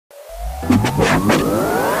What's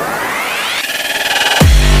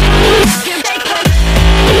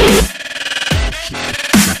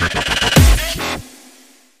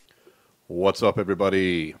up,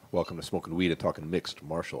 everybody? Welcome to Smoking Weed and Talking Mixed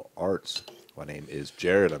Martial Arts. My name is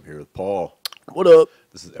Jarrod. I'm here with Paul. What up?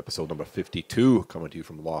 This is episode number 52, coming to you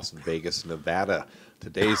from Las Vegas, Nevada.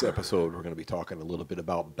 Today's episode, we're going to be talking a little bit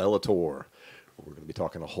about Bellator. We're going to be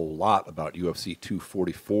talking a whole lot about UFC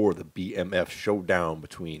 244, the BMF showdown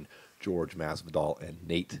between George Masvidal and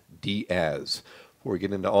Nate Diaz. Before we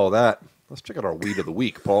get into all that, let's check out our weed of the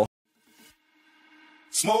week, Paul.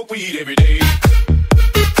 Smoke weed every day.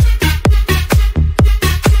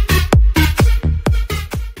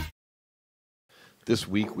 This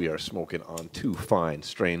week we are smoking on two fine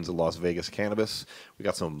strains of Las Vegas cannabis. We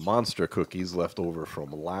got some Monster Cookies left over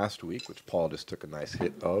from last week, which Paul just took a nice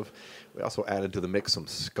hit of. We also added to the mix some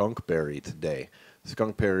Skunkberry today.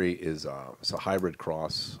 Skunkberry is it's a hybrid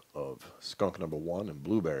cross of skunk number 1 and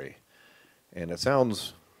blueberry. And it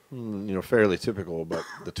sounds fairly typical, but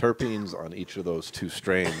the terpenes on each of those two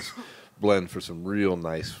strains blend for some real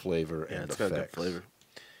nice flavor and it's effects. got good flavor.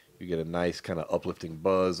 You get a nice kind of uplifting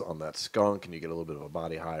buzz on that skunk, and you get a little bit of a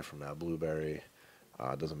body high from that blueberry.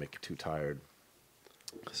 It doesn't make you too tired.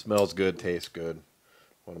 Smells good, tastes good.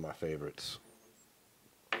 One of my favorites.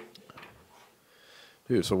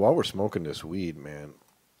 Dude, so while we're smoking this weed, man,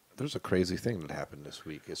 there's a crazy thing that happened this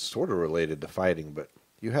week. It's sort of related to fighting, but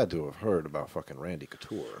you had to have heard about fucking Randy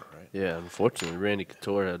Couture, right? Yeah, unfortunately, Randy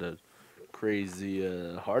Couture had a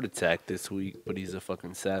crazy heart attack this week, but he's a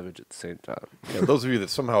fucking savage at the same time. Yeah, those of you that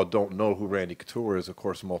somehow don't know who Randy Couture is, of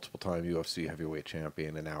course, multiple-time UFC heavyweight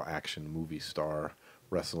champion and now action movie star,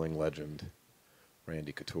 wrestling legend,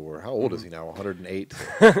 Randy Couture. How old is he now? 108?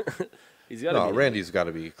 He's got to be. Randy's got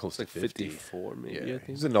to be close to like 50. 54, maybe. Yeah, I think.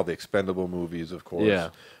 he's in all the Expendable movies, of course. Yeah.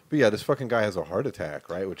 But yeah, this fucking guy has a heart attack,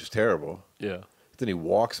 right? Which is terrible. Yeah. Then he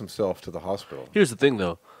walks himself to the hospital. Here's the thing,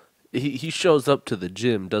 though. He shows up to the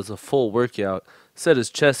gym, does a full workout, said his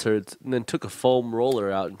chest hurts, and then took a foam roller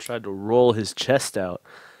out and tried to roll his chest out,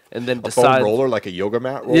 and then A foam roller, like a yoga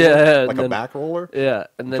mat roller? Yeah, Like a back roller? Yeah,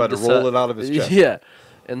 and then Tried to roll it out of his chest. Yeah,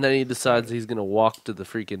 and then he decides he's gonna walk to the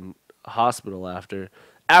freaking hospital after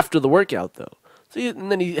the workout, though. And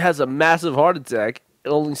then he has a massive heart attack.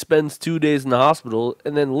 Only spends 2 days in the hospital,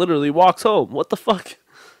 and then literally walks home. What the fuck?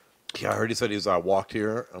 Yeah, I heard he said I walked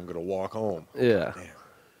here, I'm going to walk home. Yeah. Damn.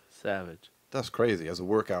 Savage. That's crazy. As a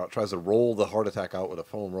workout, tries to roll the heart attack out with a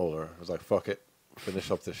foam roller. I was like, fuck it.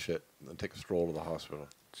 Finish up this shit and then take a stroll to the hospital.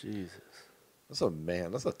 Jesus.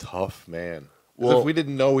 That's a tough man. Well, if we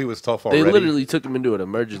didn't know he was tough already. They literally took him into an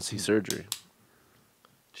emergency surgery.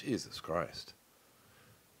 Jesus Christ.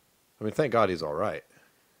 I mean, thank God he's all right.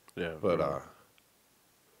 Yeah. But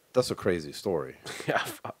that's a crazy story. Yeah,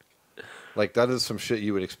 fuck. Like, that is some shit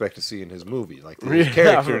you would expect to see in his movie. Like, his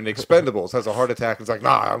character in Expendables has a heart attack. It's like,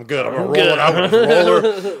 nah, I'm good. I'm going to roll it out with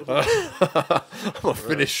a roller. I'm going to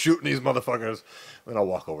finish shooting these motherfuckers. Then I'll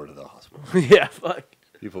walk over to the hospital. Yeah, fuck.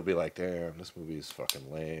 People will be like, damn, this movie is fucking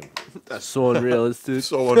lame. That's so unrealistic.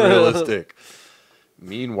 So unrealistic.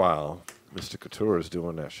 Meanwhile, Mr. Couture is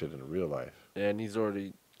doing that shit in real life. Yeah, and he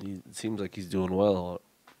seems like he's doing well.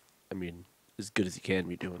 I mean, as good as he can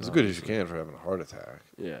be doing. As good as you can for having a heart attack.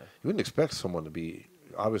 Yeah. You wouldn't expect someone to be,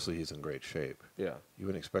 obviously he's in great shape. Yeah. You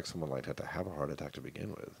wouldn't expect someone like that to have a heart attack to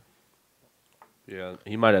begin with. Yeah.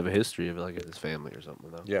 He might have a history of it, like in his family or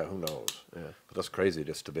something, though. Yeah, who knows? Yeah. But that's crazy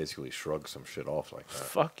just to basically shrug some shit off like that.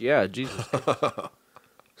 Fuck yeah, Jesus.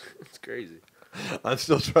 It's crazy. I'm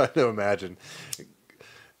still trying to imagine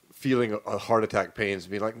feeling a heart attack pains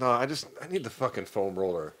and being like, no, I need the fucking foam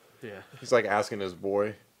roller. Yeah. He's like asking his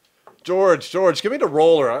boy, George, give me the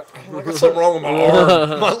roller. I got something wrong with my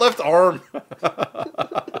arm. My left arm.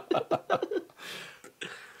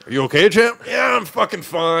 Are you okay, champ? Yeah, I'm fucking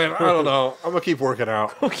fine. I don't know. I'm going to keep working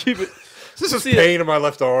out. I'll keep it. This is pain in my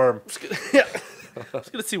left arm. Yeah. I'm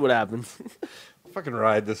just going to see what happens. Fucking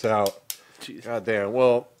ride this out. Jeez. God damn.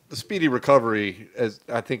 Well, the speedy recovery, as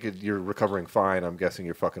I think you're recovering fine. I'm guessing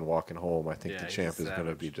you're fucking walking home. I think the champ is going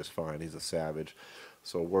to be just fine. He's a savage.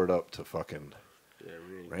 So word up to fucking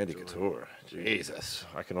Randy Couture. Jesus.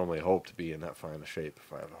 I can only hope to be in that fine of shape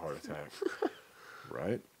if I have a heart attack.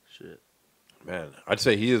 Right? Shit. Man, I'd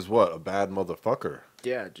say he is what? A bad motherfucker.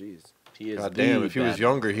 Yeah, jeez. He is. God damn, if he was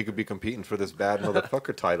younger, he could be competing for this bad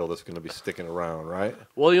motherfucker title that's going to be sticking around, right?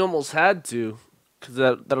 Well, he almost had to, because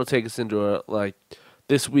that'll take us into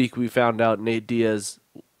this week we found out Nate Diaz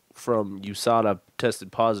from USADA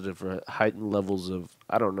tested positive for heightened levels of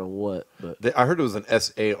I don't know what, but I heard it was an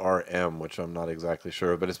SARM, which I'm not exactly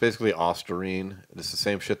sure, but it's basically Ostarine. It's the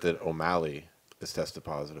same shit that O'Malley is tested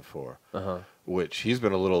positive for. which he's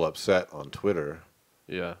been a little upset on Twitter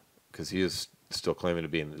Yeah. because he is still claiming to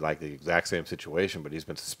be in like the exact same situation, but he's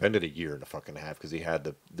been suspended a year and a fucking half because he had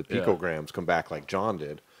the picograms come back like John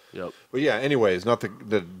did. Yep. But yeah, anyways, not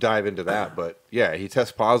to dive into that, but yeah, he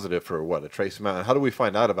tests positive for what, a trace amount. How do we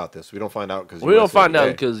find out about this? We don't find out because We don't find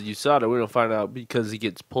out because USADA. We don't find out because he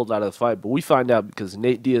gets pulled out of the fight. But we find out because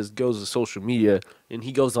Nate Diaz goes to social media and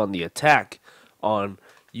he goes on the attack on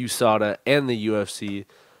USADA and the UFC,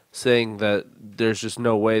 saying that there's just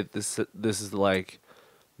no way this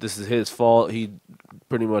is his fault. He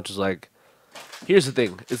pretty much is like, here's the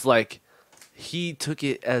thing. It's like he took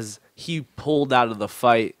it as he pulled out of the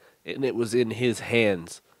fight and it was in his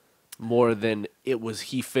hands more than it was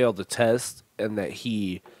he failed the test and that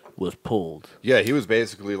he was pulled. Yeah, he was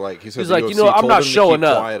basically like, he said, he's like, you know, I'm not showing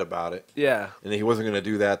up. Quiet about it. Yeah. And then he wasn't going to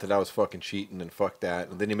do that, that I was fucking cheating and fuck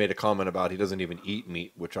that. And then he made a comment about he doesn't even eat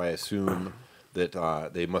meat, which I assume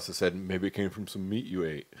that they must have said maybe it came from some meat you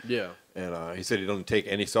ate. Yeah. And he said he doesn't take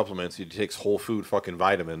any supplements. He takes whole food fucking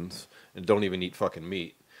vitamins and don't even eat fucking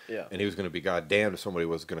meat. Yeah. And he was going to be goddamned if somebody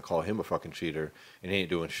was going to call him a fucking cheater. And he ain't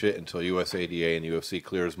doing shit until USADA and UFC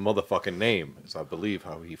clear his motherfucking name, is I believe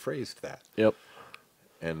how he phrased that. Yep.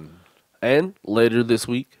 And later this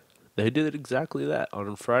week, they did exactly that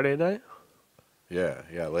on Friday night.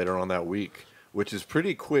 yeah, later on that week, which is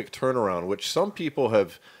pretty quick turnaround, which some people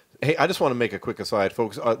have. Hey, I just want to make a quick aside,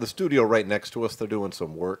 folks. The studio right next to us, they're doing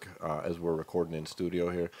some work as we're recording in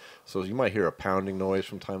studio here. So you might hear a pounding noise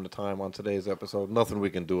from time to time on today's episode. Nothing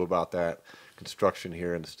we can do about that. Construction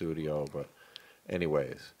here in the studio. But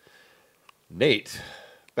anyways, Nate.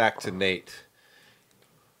 Back to Nate.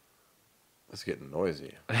 It's getting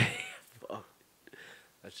noisy. Fuck.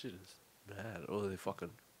 That shit is bad. Oh, they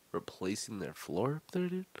fucking replacing their floor up there,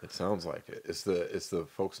 dude? It sounds like it. It's the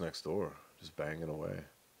folks next door just banging away.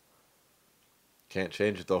 Can't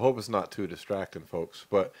change it though. Hope it's not too distracting, folks.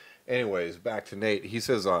 But anyways, back to Nate. He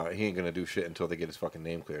says he ain't gonna do shit until they get his fucking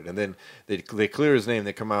name cleared. And then they clear his name.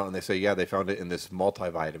 They come out and they say, yeah, they found it in this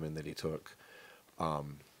multivitamin that he took.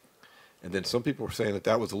 And then some people were saying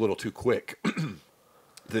that was a little too quick.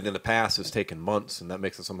 That in the past it's taken months, and that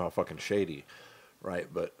makes it somehow fucking shady, right?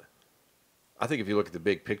 But I think if you look at the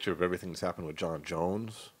big picture of everything that's happened with John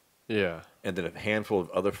Jones. Yeah. And then a handful of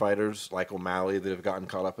other fighters like O'Malley that have gotten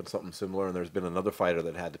caught up in something similar, and there's been another fighter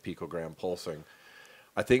that had the picogram pulsing.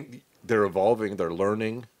 I think they're evolving, they're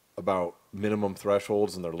learning about minimum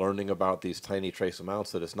thresholds, and they're learning about these tiny trace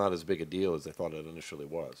amounts that it's not as big a deal as they thought it initially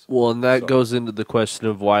was. Well, and that goes into the question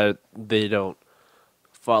of why they don't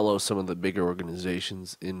follow some of the bigger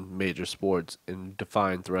organizations in major sports and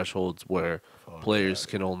define thresholds where players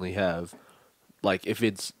can only have, like if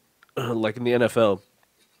it's like in the NFL,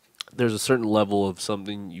 there's a certain level of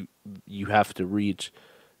something you have to reach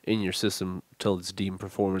in your system till it's deemed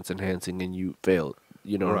performance enhancing and you fail.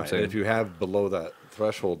 You know what I'm saying? And if you have below that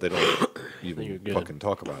threshold, they don't even fucking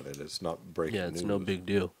talk about it. It's not breaking news. Yeah, it's no big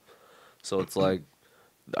deal. So it's like,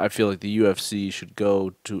 I feel like the UFC should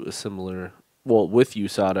go to a similar, well, with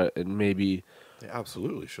USADA and maybe. They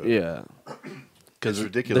absolutely should. Yeah. Because it's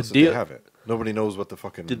ridiculous that they haven't. Nobody knows what the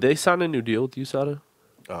fucking. Did they sign a new deal with USADA?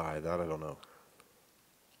 That I don't know.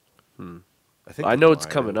 I know it's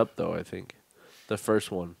coming up though. I think the first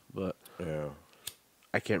one, but yeah,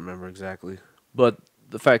 I can't remember exactly. But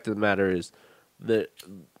the fact of the matter is that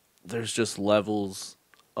there's just levels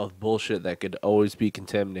of bullshit that could always be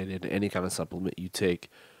contaminated in any kind of supplement you take.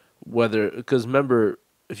 Because remember,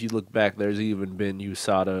 if you look back, there's even been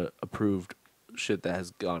USADA approved shit that has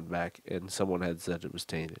gone back, and someone had said it was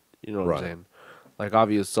tainted. You know what I'm saying? Like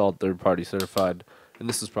obvious salt, third party certified, and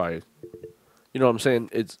this is probably, you know what I'm saying?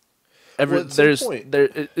 It's.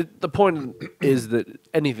 The point is that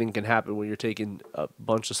anything can happen when you're taking a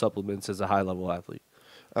bunch of supplements as a high level athlete.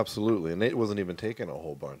 Absolutely, and Nate wasn't even taking a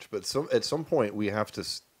whole bunch. But at some point, we have to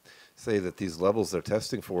say that these levels they're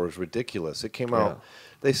testing for is ridiculous. It came out.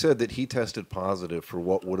 They said that he tested positive for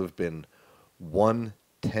what would have been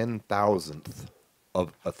 1/10,000th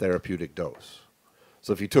of a therapeutic dose.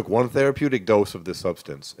 So if you took one therapeutic dose of this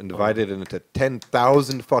substance and divided it into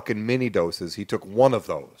 10,000 fucking mini doses, he took one of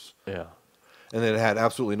those. Yeah. And then it had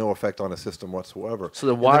absolutely no effect on his system whatsoever. So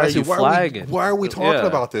then why are you flagging? Why are we talking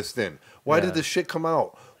about this then? Why did this shit come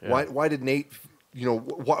out? Yeah. Why did Nate,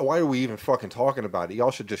 why are we even fucking talking about it? Y'all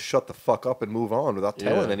should just shut the fuck up and move on without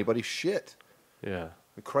telling anybody shit. Yeah.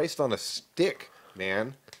 Christ on a stick,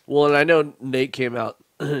 man. Well, and I know Nate came out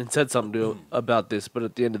and said something about this, but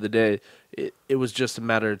at the end of the day, it was just a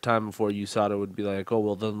matter of time before USADA would be like, oh,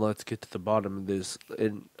 well, then let's get to the bottom of this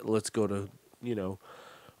and let's go to,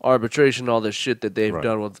 arbitration, all this shit that they've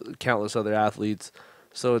done with countless other athletes.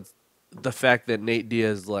 So it's the fact that Nate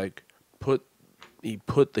Diaz, put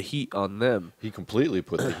put the heat on them. He completely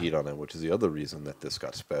put the heat on him, which is the other reason that this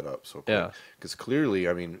got sped up so quick. Yeah. Because clearly,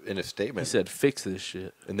 I mean, in a He statement, said, "Fix this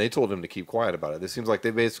shit." and they told him to keep quiet about it. It seems like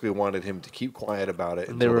they basically wanted him to keep quiet about it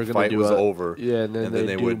And they until were the gonna fight do was a- over. yeah, and then they'd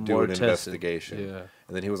they do would do more an testing. investigation. Yeah.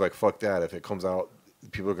 And then he was like, "Fuck that! If it comes out,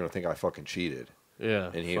 people are gonna think I fucking cheated."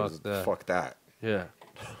 Yeah, And he fuck was, that. "Fuck that." Yeah,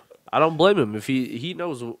 I don't blame him if he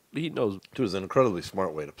knows. It was an incredibly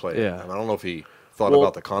smart way to play it. Yeah. And I don't know if he thought Well-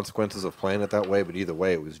 about the consequences of playing it that way, but either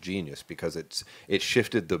way, it was genius because it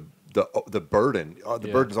shifted the burden. The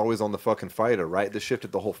Yeah. burden's always on the fucking fighter, right? This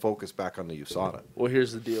shifted the whole focus back on the USADA. Well,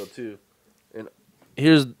 here's the deal too, and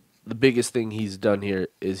here's the biggest thing he's done here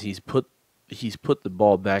is he's put the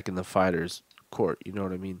ball back in the fighter's court. You know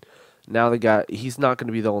what I mean? Now he's not going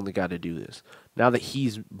to be the only guy to do this. Now that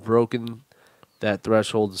he's broken that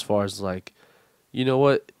threshold as far as like, you know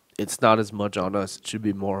what? It's not as much on us. It should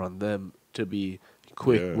be more on them to be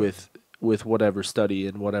quick Yeah. with whatever study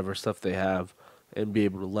and whatever stuff they have and be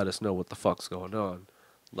able to let us know what the fuck's going on.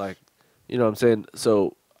 Like, you know what I'm saying?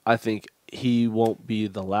 So I think he won't be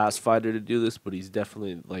the last fighter to do this, but he's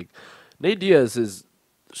definitely like Nate Diaz is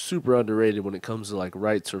super underrated when it comes to like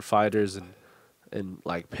rights for fighters and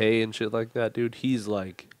like pay and shit like that, dude. He's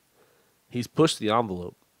pushed the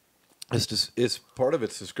envelope. It's part of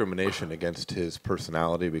its discrimination against his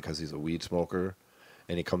personality because he's a weed smoker,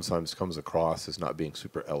 and he sometimes comes across as not being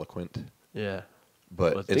super eloquent. Yeah.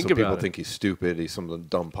 But But and think so people about it. think he's stupid. He's some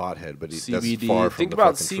dumb pothead. But that's CBD. far from Think the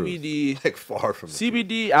about fucking truth. CBD. Like far from the truth.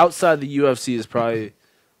 CBD outside the UFC is probably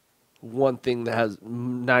one thing that has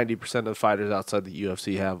 90% of the fighters outside the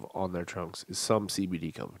UFC have on their trunks is some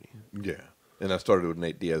CBD company. Yeah, and I started with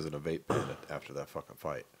Nate Diaz in a vape pen after that fucking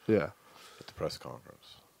fight Yeah. at the press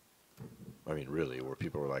conference. I mean, really, where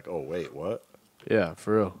people were like, "Oh, wait, what?" Yeah,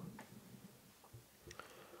 for real.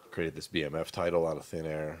 Created this BMF title out of thin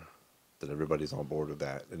air. That everybody's on board with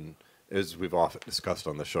that, and as we've often discussed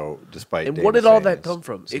on the show, despite And Dana what did all saying that it's- come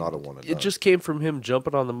from? It's not a one and It done. just came from him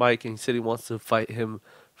jumping on the mic and he said he wants to fight him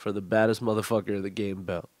for the baddest motherfucker of the game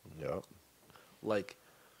belt. Yeah. Like,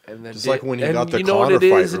 and then Just like when he and got the you know what Conor it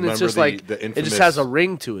fight, is, and it's remember just the- like the it just has a infamous-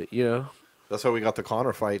 ring to it, you know. That's how we got the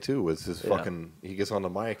Connor fight too. Was his Yeah. fucking? He gets on the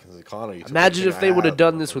mic and says, "Connor, you took Imagine everything if they I would have had,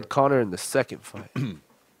 done this with motherfucker." Connor in the second fight.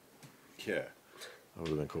 Yeah, that would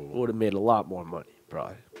have been cool. Would have made a lot more money,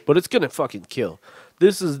 probably. But it's gonna fucking kill.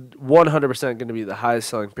 This is 100% gonna be the highest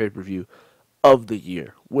selling pay per view of the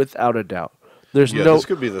year, without a doubt. There's Yeah, no. this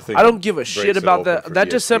could be the thing I don't that give a breaks shit it about open that. for That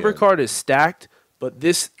December ESPN. card is stacked, but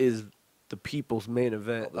this is the people's main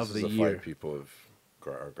event This of is the a year. fight people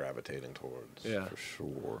are gravitating towards. Yeah. for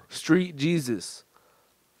sure. Street Jesus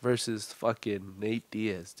versus fucking Nate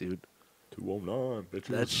Diaz, dude. 209, bitches.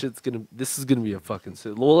 That shit's gonna. This is gonna be a fucking.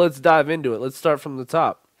 Well, let's dive into it. Let's start from the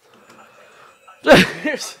top.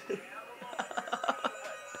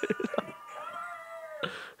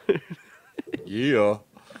 Yeah,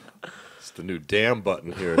 it's the new damn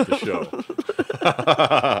button here at the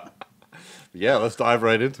show. Yeah, let's dive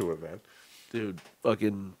right into it, man. Dude,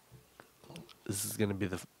 fucking. This is gonna be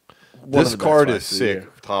the. one This of the best card is fights of the sick, year.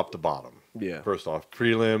 top to bottom. Yeah. First off,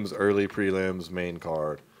 prelims, early prelims, main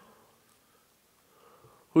card.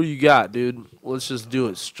 Who you got, dude? Let's just do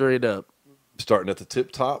it straight up. Starting at the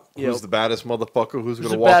tip top, Yep. who's the baddest motherfucker? Who's going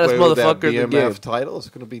the to walk baddest away with that motherfucker in the game? BMF title? It's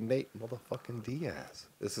going to be Nate motherfucking Diaz.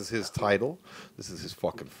 This is his title. This is his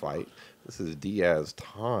fucking fight. This is Diaz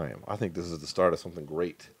time. I think this is the start of something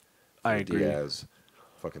great. For I the agree. Diaz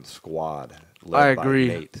fucking squad led I by agree.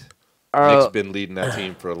 Nate. Uh, Nick's been leading that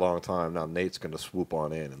team for a long time. Now Nate's going to swoop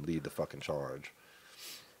on in and lead the fucking charge.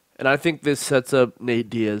 And I think this sets up Nate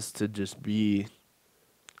Diaz to just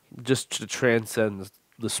to transcend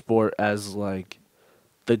the sport as like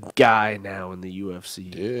the guy now in the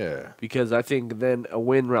UFC. Yeah. Because I think then a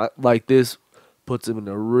win like this puts him in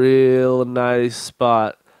a real nice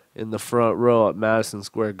spot in the front row at Madison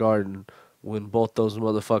Square Garden when both those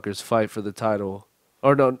motherfuckers fight for the title.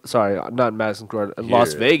 Or no, sorry, not Madison Square Garden,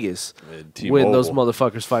 Las Here. Vegas. T-Mobile. When those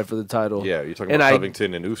motherfuckers fight for the title. Yeah, you're talking And about I-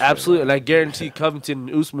 Covington and Usman. Absolutely, right? and I guarantee Covington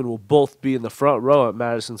and Usman will both be in the front row at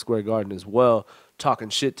Madison Square Garden as well, talking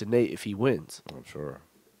shit to Nate if he wins. I'm sure.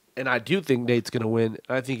 And I do think Nate's going to win.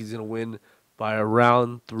 I think he's going to win by a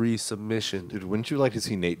round 3 submission. Dude, wouldn't you like to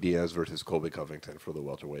see Nate Diaz versus Colby Covington for the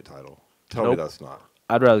welterweight title? Tell me Nope. that's not.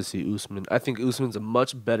 I'd rather see Usman. I think Usman's a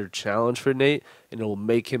much better challenge for Nate, and it'll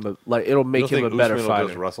make him a better Usman will fighter.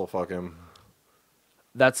 just wrestle fuck him?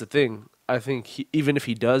 That's the thing. I think even if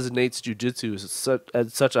he does, Nate's jiu-jitsu is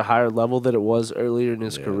at such a higher level than it was earlier in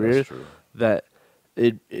his Yeah, career that's true. that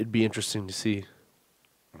it'd be interesting to see.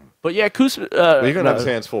 But yeah, Usman. Well, you're going to have his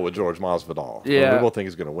hands full with George Masvidal. Yeah. We both think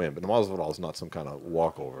he's going to win, but the Masvidal is not some kind of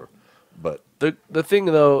walkover. But The thing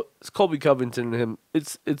though is Colby Covington and him.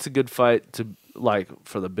 It's a good fight to like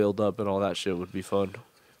for the build up and all that shit would be fun.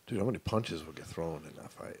 dude, how many punches would get thrown in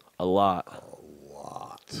that fight? A lot. A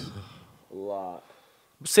lot. A lot.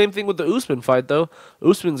 Same thing with the Usman fight though.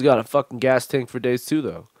 Usman's got a fucking gas tank for days too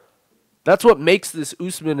though. That's what makes this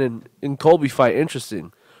Usman and Colby fight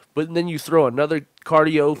interesting. But then you throw another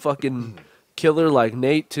cardio fucking killer like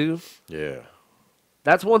Nate too. Yeah.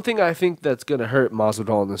 That's one thing I think that's gonna hurt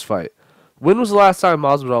Masvidal in this fight. When was the last time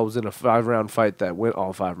Masvidal was in a 5-round fight that went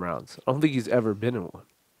all 5 rounds? I don't think he's ever been in one.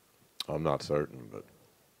 I'm not certain, but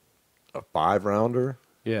a 5-rounder?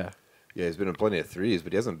 Yeah. Yeah, he's been in plenty of 3s,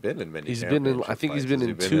 but he hasn't been in many. He's been in. I think he's been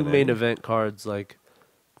in 2 main event cards, like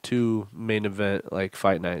 2 main event like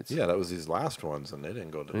fight nights. Yeah, that was his last ones, and they didn't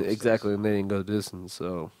go to distance. Exactly, and they didn't go distance.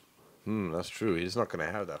 So, That's true. He's not going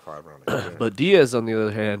to have that 5-round again. but Diaz, on the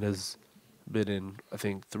other hand, has been in I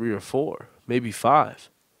think 3 or 4, maybe 5.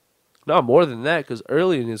 Not more than that, because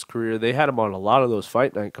early in his career they had him on a lot of those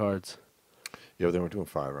fight night cards. Yeah, they weren't doing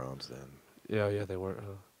 5 rounds then. Yeah, they weren't.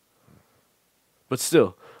 But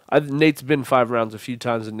still, Nate's been 5 rounds a few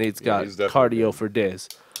times, and Nate's got he's definitely cardio been. for days.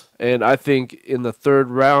 And I think in the 3rd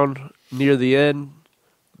round, near the end,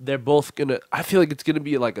 they're both gonna. I feel like it's gonna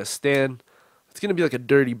be like a stand. It's gonna be like a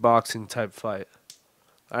dirty boxing type fight.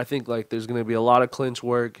 I think like there's gonna be a lot of clinch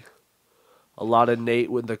work, a lot of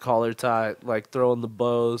Nate with the collar tie, like throwing the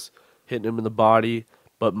bows, hitting him in the body.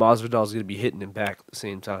 But Masvidal's gonna be hitting him back at the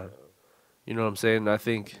same time. You know what I'm saying? I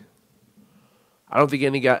don't think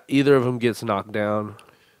either of them gets knocked down.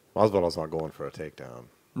 Masvidal's not going for a takedown.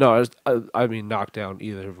 No, I mean knocked down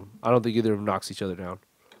either of them. I don't think either of them knocks each other down.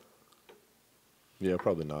 Yeah,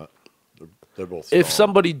 probably not. They're both If strong.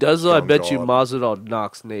 somebody does, though, I bet you Strong-jawed. Masvidal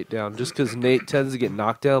knocks Nate down. Just because Nate tends to get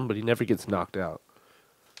knocked down, but he never gets knocked out.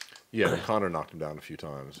 Yeah, and Connor knocked him down a few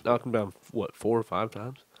times. Knocked him down, what, 4 or 5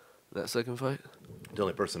 times in that second fight? The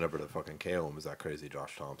only person ever to fucking KO him is that crazy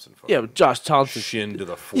Josh Thompson. Yeah, but Josh Thompson. Shin to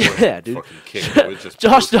the forehead. Yeah, dude. Fucking kick. It was just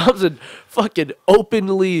Josh Thompson fucking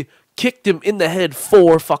openly kicked him in the head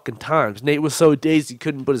 4 fucking times. Nate was so dazed he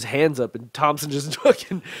couldn't put his hands up, and Thompson just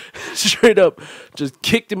fucking straight up just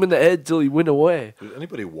kicked him in the head till he went away.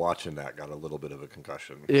 Anybody watching that got a little bit of a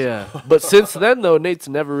concussion. Yeah, but since then though, Nate's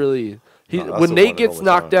never really. No, that's When the Nate one gets all the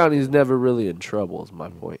knocked time. down, he's never really in trouble. Is my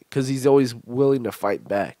point, because he's always willing to fight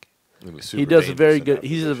back. And he's He super does a dangerous very in good. that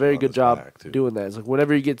He does a position very on good his job back, too. doing that. It's like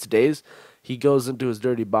whenever he gets dazed, he goes into his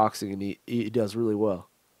dirty boxing and he does really well.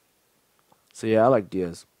 So yeah, I like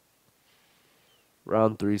Diaz.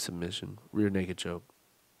 Round 3 submission, rear naked choke.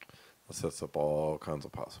 That sets up all kinds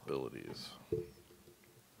of possibilities.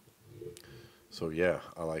 So yeah,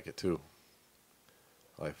 I like it too.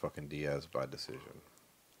 I like fucking Diaz by decision.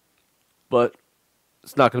 But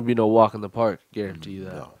it's not going to be no walk in the park. Guarantee you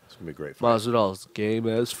that. No, it's gonna be a great fight. Masvidal's game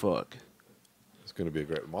as fuck. It's gonna be a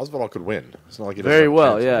great. Masvidal could win. It's not like he doesn't Very have a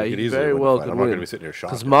well, chance. yeah. He could He easily very win the well fight. could I'm not win. gonna be sitting here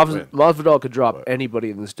shocked. Because if he win. Masvidal could drop But- anybody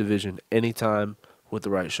in this division anytime with the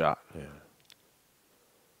right shot. Yeah.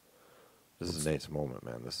 This is Nate's moment,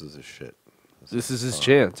 man. This is his shit. This is his time.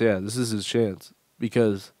 chance. Yeah, this is his chance.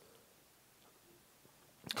 Because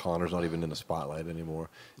Connor's not even in the spotlight anymore.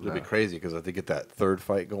 It'll be Nah. crazy because if they get that 3rd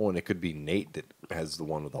fight going, it could be Nate that has the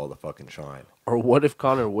one with all the fucking shine. Or what if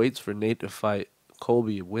Conor waits for Nate to fight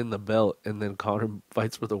Colby, win the belt, and then Conor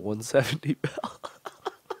fights for the 170 belt?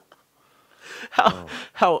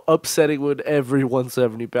 How upsetting would every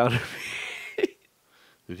 170 pounder be?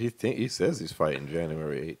 Dude, he says he's fighting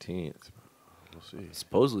January 18th. We'll see.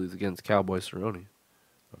 Supposedly it's against Cowboy Cerrone.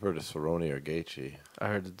 I've heard it's Cerrone or Gaethje. I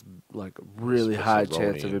heard it's like a really It's high Cerrone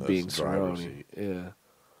chance of in it the being driver's Cerrone. seat. Yeah.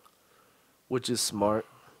 Which is smart.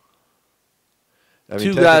 I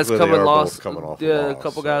mean, 2 guys technically, they coming are lost. both coming off Yeah, a a loss,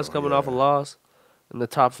 couple so, guys coming off a yeah. loss in the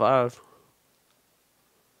top 5.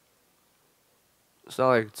 It's not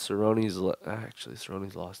like Cerrone's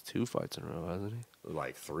lost 2 fights in a row, hasn't he?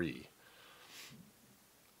 Like 3.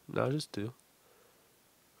 No, just 2.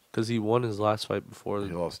 Because he won his last fight before.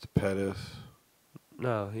 He lost to Pettis.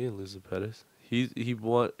 No, he didn't lose to Pettis. He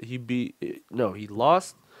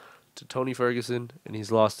lost to Tony Ferguson, and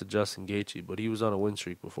he's lost to Justin Gaethje, but he was on a win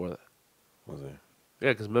streak before that. Was he? Yeah,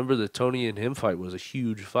 because remember the Tony and him fight was a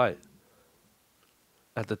huge fight.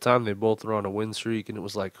 At the time, they both were on a win streak, and it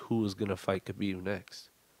was like, who was going to fight Khabib next?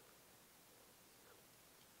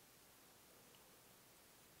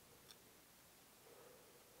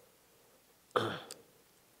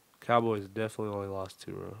 Cowboys definitely only lost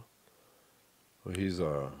 2 in a row. Well, he's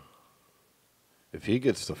if he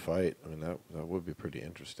gets to fight, I mean that would be pretty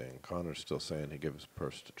interesting. Connor's still saying he gives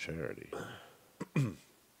purse to charity,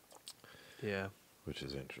 Yeah. which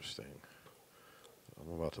is interesting.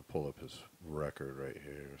 I'm about to pull up his record right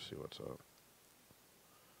here. See what's up.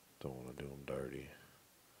 Don't want to do him dirty.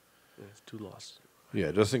 Yeah, it's 2 losses.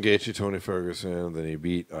 Yeah, Justin Gaethje, Tony Ferguson. Then he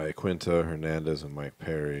beat Iaquinta, Hernandez, and Mike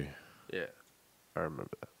Perry. Yeah, I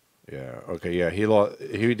remember that. Yeah. Okay. Yeah. He lost.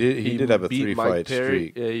 He did have a beat 3-fight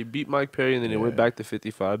streak. Yeah, he beat Mike Perry, and then he went Yeah. back to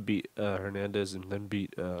 55, beat Hernandez, and then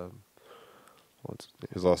beat what's his name?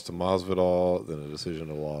 He's lost to Masvidal, then a decision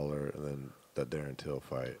to Lawler, and then that Darren Till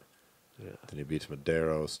fight. Yeah. Then he beats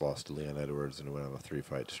Medeiros, lost to Leon Edwards, and he went on a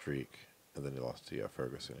 3-fight streak. And then he lost to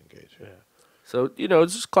Ferguson and Gaethje. Yeah. So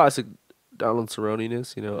it's just classic Donald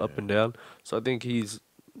Cerrone-ness, up Yeah. and down. So I think he's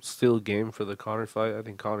still game for the Conor fight. I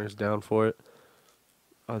think Conor's down for it.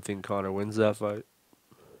 I think Conor wins that fight.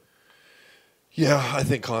 Yeah, I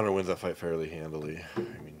think Conor wins that fight fairly handily. I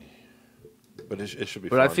mean, but it should be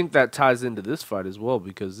But fun. I think that ties into this fight as well,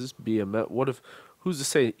 because this BMF, who's to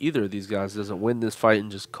say either of these guys doesn't win this fight and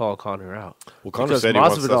just call Conor out? Well, Conor Because said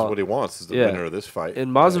that's Masvidal- what he wants, is the Yeah. winner of this fight.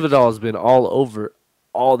 And Masvidal has been all over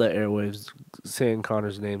all the airwaves saying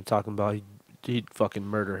Conor's name, talking about he'd fucking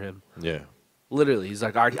murder him. Yeah. Literally, he's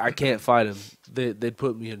like, I can't fight him. They'd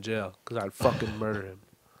put me in jail because I'd fucking murder him.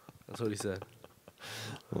 That's what he said.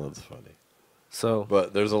 Well, that's funny. So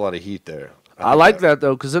But there's a lot of heat there. I think like that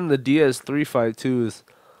though, because then the Diaz 3 fight too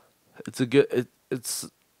it's a good.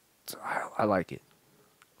 I like it.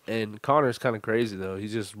 And Conor's kind of crazy though. He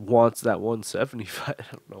just wants that 170 fight. I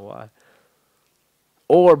don't know why.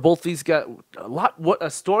 Or both these guys. A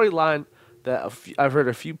storyline that I've heard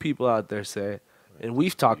a few people out there say, and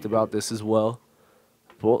we've talked about this as well.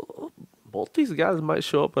 Both these guys might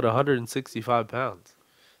show up at 165 pounds.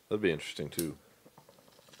 That'd be interesting too.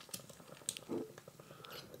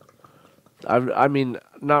 I mean,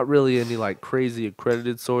 not really any like crazy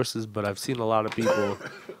accredited sources, but I've seen a lot of people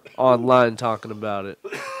online talking about it.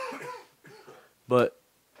 But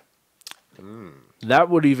that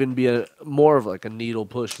would even be more of like a needle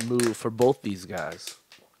push move for both these guys.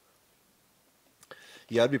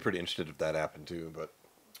 Yeah, I'd be pretty interested if that happened too, but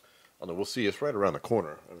I don't know. We'll see. It's right around the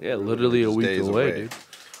corner. I mean, Yeah, we're literally a just week days away, dude.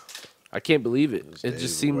 I can't believe it. Just It days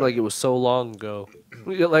just seemed away. like it was so long ago.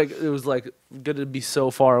 Like it was like gonna be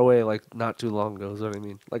so far away, like not too long ago. Is what I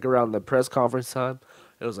mean. Like around the press conference time,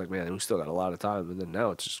 it was like, man, we still got a lot of time, and then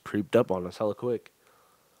now it's just creeped up on us hella quick.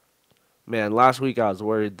 Man, last week I was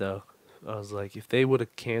worried though. I was like, if they would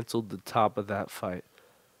have canceled the top of that fight,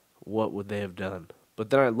 what would they have done? But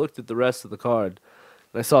then I looked at the rest of the card,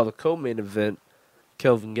 and I saw the co-main event,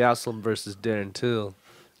 Kelvin Gastelum versus Darren Till.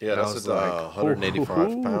 Yeah, And I that's was at like,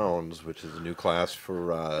 185 pounds, which is a new class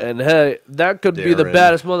for. And hey, that could be the Darren.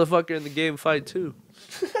 baddest motherfucker in the game fight too.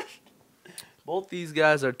 Both these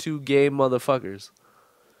guys are 2 game motherfuckers.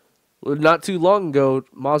 Well, not too long ago,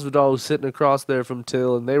 Masvidal was sitting across there from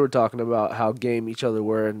Till, and they were talking about how game each other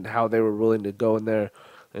were and how they were willing to go in there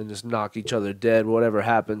and just knock each other dead. Whatever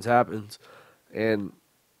happens, happens. And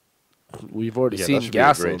we've already yeah, seen that should be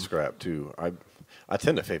a great Gastelum. scrap too. I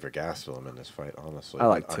tend to favor Gastelum in this fight, honestly. I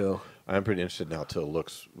like But Till. I'm pretty interested in how Till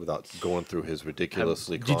looks without going through his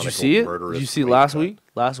ridiculously Did you chronicle, see it? murderous Did you see weight last cut. week?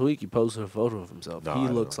 Last week he posted a photo of himself. No, I He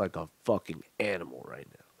don't looks know. like a fucking animal right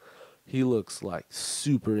now. He looks like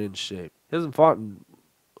super in shape. He hasn't fought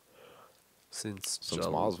since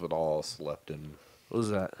Masvidal slept in. what was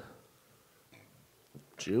that?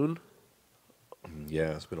 June?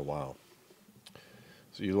 Yeah, it's been a while.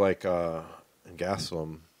 So you like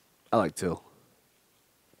Gastelum? I like Till.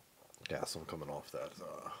 Gastelum coming off that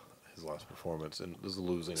his last performance and this is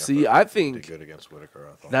losing. See, effort. I He did think good against Whitaker.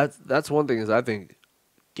 I thought. that's one thing is I think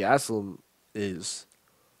Gastelum is.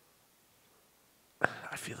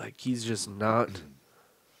 I feel like he's just not.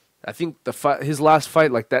 I think his last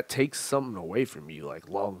fight like that takes something away from you like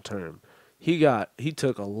long term. He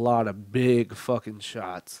took a lot of big fucking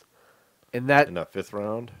shots, and in that 5th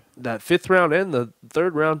round. that 5th round and the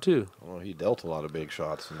 3rd round too. Well, he dealt a lot of big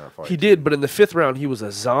shots in that fight. He did, but in the 5th round he was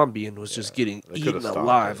a zombie and was just getting they could've eaten stopped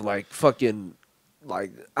alive it. like fucking.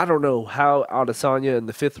 Like, I don't know how Adesanya in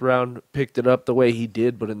the 5th round picked it up the way he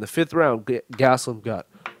did, but in the 5th round, Gastelum got,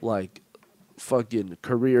 like, fucking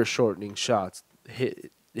career-shortening shots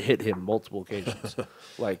hit him multiple occasions.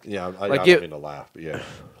 Like, Yeah, I like don't mean to laugh, but yeah.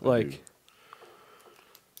 I like, do.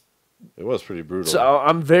 It was pretty brutal. so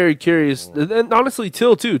I'm very curious. And honestly,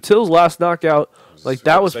 Till, too. Till's last knockout, like,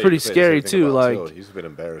 that was pretty scary, too. Like, he's been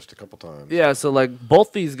embarrassed a couple times. yeah, so, like,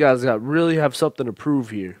 both these guys really have something to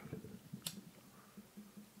prove here.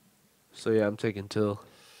 So, yeah, I'm taking Till.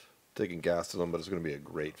 Taking Gastelum, but it's going to be a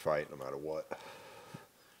great fight no matter what.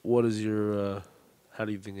 What is your, how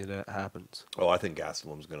do you think that happens? Oh, I think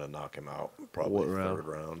Gastelum's going to knock him out probably What round? 3rd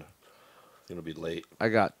round. It's going to be late. I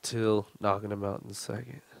got Till knocking him out in the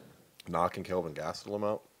 2nd. knocking Kelvin Gastelum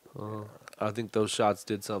out. I think those shots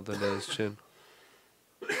did something to his chin.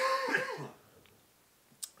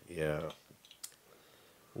 Yeah.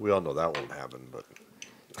 We all know that won't happen, but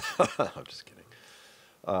I'm just kidding.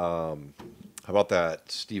 How about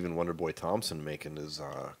that Stephen Wonderboy Thompson making his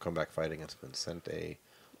comeback fight against Vicente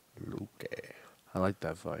Luque? I like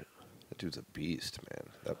that fight. That dude's a beast,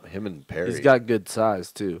 man. Him and Perry. He's got good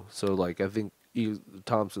size too, so like I think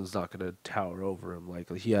Thompson's not going to tower over him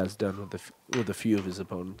like he has done with a few of his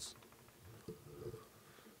opponents.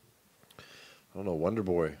 I don't know,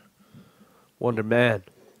 Wonderboy. Wonder Man.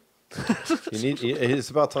 It's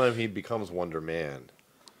about time he becomes Wonder Man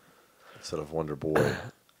instead of Wonder Boy.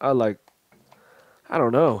 I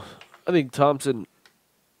don't know. I think Thompson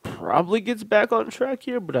probably gets back on track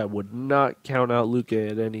here, but I would not count out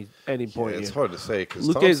Luque at any point. It's here. hard to say because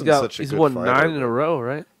Luque's he's won fighter, 9 in a row,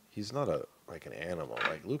 right? He's not like an animal.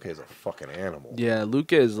 Like Luque's a fucking animal. Yeah,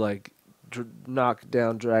 Luque is like knock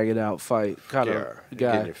down, drag it out, fight kind of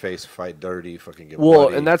guy. Get in your face, fight dirty, fucking get Well,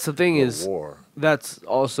 bloody, and that's the thing is, that's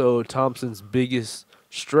also Thompson's biggest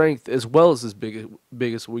strength as well as his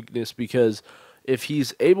biggest weakness, because if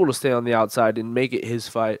he's able to stay on the outside and make it his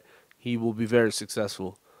fight, he will be very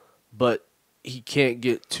successful. But he can't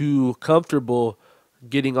get too comfortable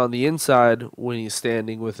getting on the inside when he's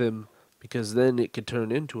standing with him, because then it could turn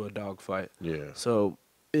into a dogfight. Yeah. So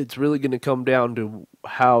it's really going to come down to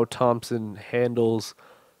how Thompson handles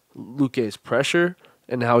Luque's pressure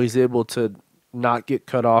and how he's able to not get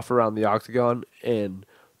cut off around the octagon and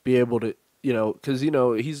be able to, because,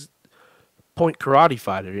 he's point karate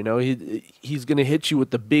fighter, he's going to hit you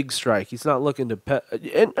with the big strike. He's not looking to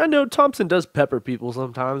and I know Thompson does pepper people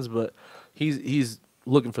sometimes, but he's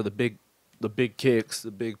looking for the big kicks,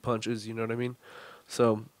 the big punches, you know what I mean?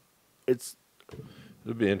 So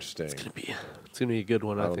it'll be interesting. It's gonna be a good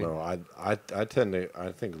one. I think. Know. I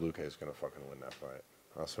think Luque's gonna fucking win that fight.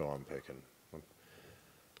 That's who I'm picking.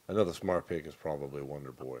 I know the smart pick is probably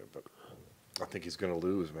Wonder Boy, but I think he's gonna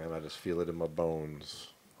lose, man. I just feel it in my bones.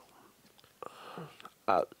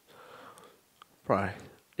 Probably.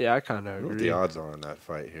 Yeah, I kind of agree. What the odds are on that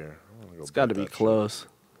fight here? It's got to be close.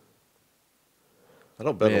 I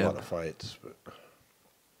don't bet a lot of fights, but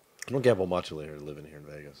I don't gamble much later living here in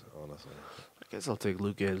Vegas, honestly. I guess I'll take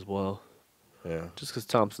Luque as well. Yeah. Just because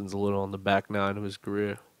Thompson's a little on the back nine of his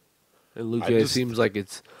career, and Luque seems like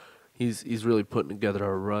he's really putting together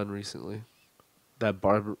a run recently. That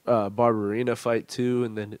Barberina fight too,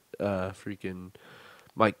 and then freaking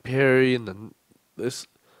Mike Perry, and then this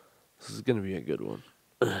is gonna be a good one.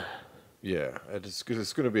 Yeah, it's going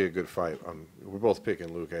to be a good fight. We're both picking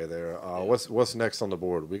Luque there. What's next on the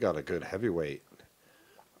board? We got a good heavyweight.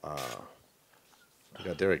 We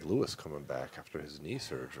got Derek Lewis coming back after his knee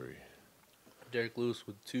surgery. Derek Lewis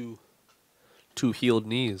with two healed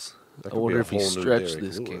knees. That I wonder if he stretched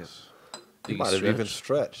this camp. He might have even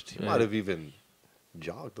stretched. He might have even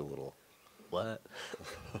jogged a little. What?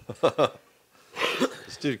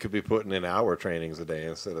 This dude could be putting in hour trainings a day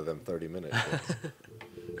instead of them 30 minutes.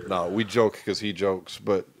 No, we joke because he jokes,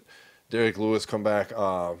 but Derek Lewis come back.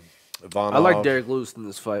 Ivanov. I like Derek Lewis in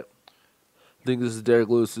this fight. I think this is Derek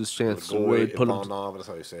Lewis's chance to really put him. Ivanov, that's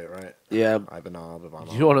how you say it, right? Yeah. Ivanov.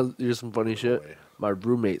 You want to hear some funny shit? Boy. My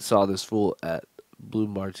roommate saw this fool at Blue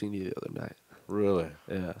Martini the other night. Really?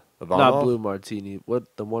 Yeah. Ivanov? Not Blue Martini.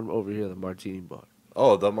 What, the one over here, the Martini bar.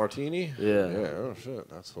 Oh, the Martini? Yeah. Yeah, oh shit,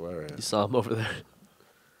 that's hilarious. You saw him over there.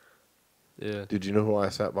 Yeah. Did you know who I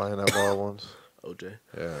sat by in that bar once? OJ.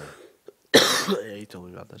 Yeah. Yeah, he told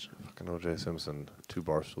me about that shit. Fucking OJ Simpson, 2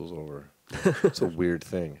 bar stools over. It's a weird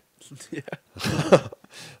thing. Yeah.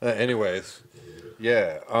 Anyways,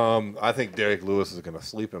 yeah. I think Derek Lewis is gonna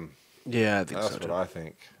sleep him. Yeah, I think That's so what too. I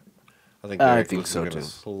think. I think Derek Lewis so is gonna too.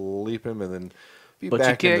 sleep him and then be But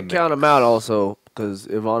back you in can't the count mix. him out also because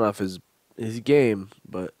Ivanov is game,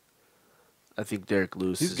 but I think Derek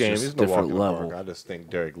Lewis He's is game. just He's a no walk different in the level. park. I just think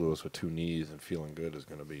Derek Lewis with 2 knees and feeling good is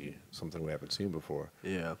gonna be something we haven't seen before.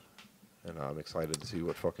 Yeah. And I'm excited to see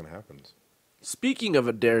what fucking happens. Speaking of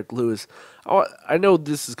a Derek Lewis, I know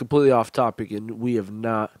this is completely off topic and we have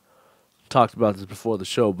not talked about this before the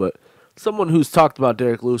show, but someone who's talked about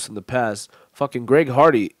Derek Lewis in the past, fucking Greg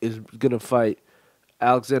Hardy is going to fight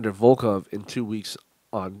Alexander Volkov in 2 weeks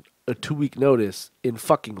on a 2-week notice in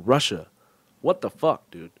fucking Russia. What the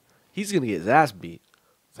fuck, dude? He's going to get his ass beat.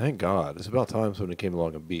 Thank God. It's about time somebody came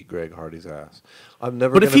along and beat Greg Hardy's ass.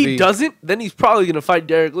 But if he doesn't, then he's probably going to fight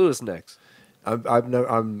Derek Lewis next. I've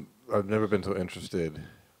never been so interested.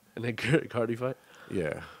 And then Greg Hardy fight?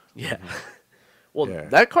 Yeah. Yeah. Well, Yeah.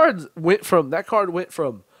 that card went from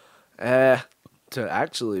to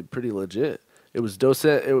actually pretty legit. It was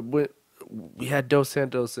It went we had Dos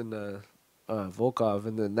Santos and Volkov,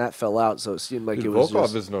 and then that fell out, so it seemed like Dude, it was Volkov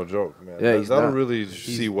just... is no joke, man. Yeah, he's That'll not. really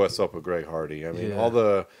see what's up with Greg Hardy. I mean, Yeah. all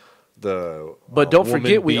the But don't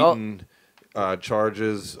forget, we all...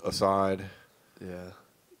 charges aside, Yeah.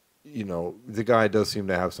 you know, the guy does seem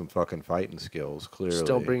to have some fucking fighting skills, clearly. Just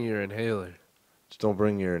don't bring your inhaler. Just don't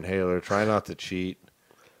bring your inhaler. Try not to cheat.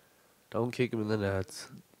 Don't kick him in the nuts.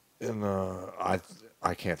 And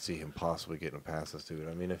I can't see him possibly getting past this dude.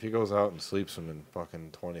 I mean, if he goes out and sleeps him in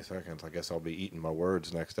fucking 20 seconds, I guess I'll be eating my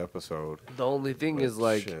words next episode. The only thing But is,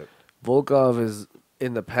 like, shit. Volkov has,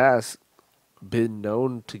 in the past, been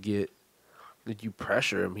known to get... If you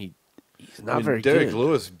pressure him, he's not very Derek good.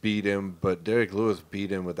 Lewis beat him, but Derek Lewis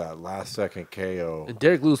beat him with that last second KO. And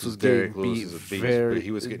Derek Lewis was Derek getting Lewis beat is a beast, very... but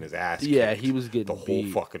he was getting his ass Yeah, kicked he was getting the whole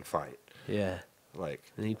beat. fucking fight. Yeah. Like,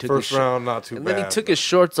 And he took first his round, not too And bad. then he took his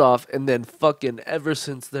shorts off, and then fucking ever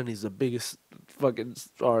since then, he's the biggest fucking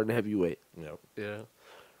star in heavyweight. Yep. Yeah.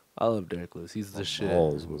 I love Derek Lewis. He's the shit.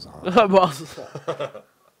 Balls was hot. My balls was hot.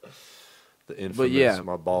 The infamous But yeah.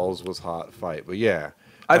 my balls was hot fight. But yeah.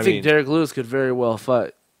 I think mean, Derek Lewis could very well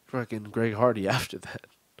fight fucking Greg Hardy after that.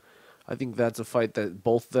 I think that's a fight that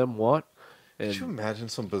both them want. Could you And imagine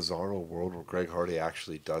some bizarro world where Greg Hardy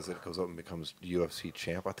actually does it, goes up and becomes UFC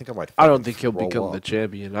champ? I think I might. I don't fucking think he'll throw become up. the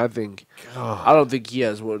champion. I God. don't think he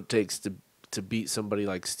has what it takes to beat somebody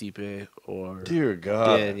like Stipe or Dear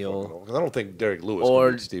God, Daniel. I don't think Derek Lewis or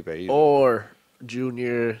can beat Stipe either. or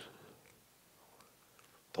Junior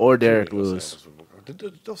or Derek Lewis.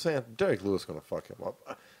 Derek Lewis gonna fuck him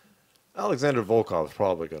up. Alexander Volkov's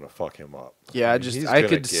probably gonna fuck him up. Yeah, mean, he's I gonna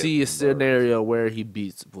could get see a murdered. scenario where he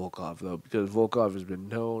beats Volkov though, because Volkov has been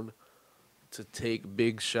known to take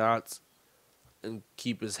big shots and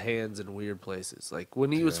keep his hands in weird places. Like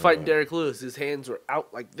when he was fighting Derek Lewis, his hands were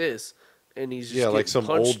out like this, and he's just Yeah, like getting some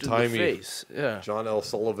punched in the old-timey face. Yeah, John L.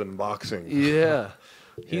 Sullivan boxing. yeah.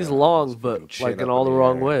 He's Yeah, long, his but fucking chin like in up all in the the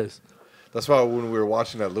wrong air. ways. That's why when we were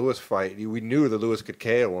watching that Lewis fight, we knew that Lewis could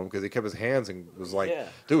KO him because he kept his hands and was like, Yeah.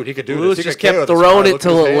 dude, he could do Lewis this. He just could KO kept this throwing guy. it Look at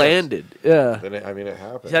till his it hands. landed. Yeah, Then it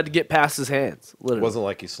happened. he had to get past his hands. It Literally, wasn't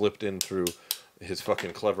like he slipped in through his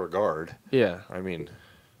fucking clever guard. yeah. I mean,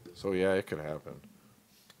 so yeah, it could happen.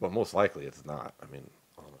 But most likely it's not. I mean,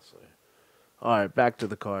 honestly. All right, back to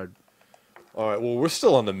the card. All right, well, we're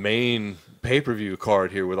still on the main pay-per-view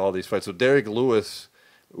card here with all these fights. So Derek Lewis,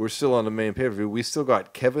 we're still on the main pay-per-view. We still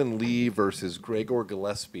got Kevin Lee versus Gregor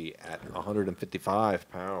Gillespie at 155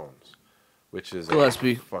 pounds, which is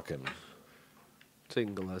Gillespie. fucking...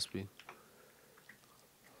 Taking Gillespie.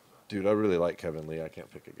 Dude, I really like Kevin Lee. I can't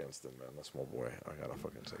pick against him, man. That's my boy. I gotta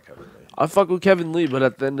fucking say Kevin Lee. I fuck with Kevin Lee, but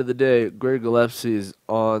at the end of the day, Greg Gillespie is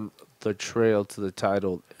on the trail to the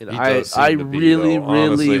title, and He I does seem to be, really, though.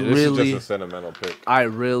 Honestly, this is really, just a sentimental pick. I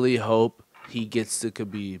really hope he gets to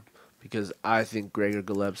Khabib because I think Gregor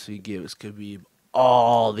Gillespie gives Khabib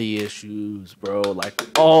all the issues, bro.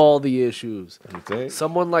 Like all the issues. You think?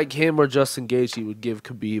 Someone like him or Justin Gaethje would give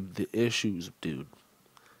Khabib the issues, dude.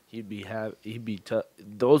 He'd be tough.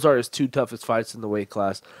 Those are his two toughest fights in the weight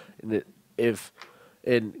class,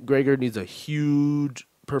 and Gregor needs a huge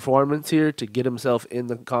performance here to get himself in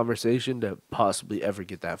the conversation to possibly ever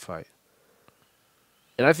get that fight.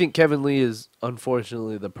 And I think Kevin Lee is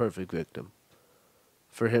unfortunately the perfect victim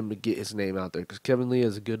for him to get his name out there because Kevin Lee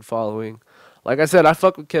has a good following. Like I said, I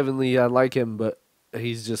fuck with Kevin Lee. I like him, but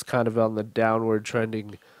he's just kind of on the downward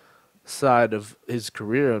trending side of his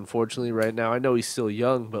career, unfortunately, right now. I know he's still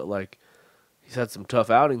young, but like he's had some tough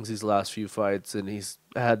outings these last few fights, and he's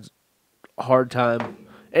had a hard time.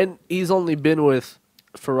 And he's only been with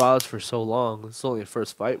Faraz for so long. It's only a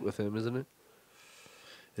first fight with him, isn't it?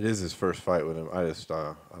 It is his first fight with him. I just,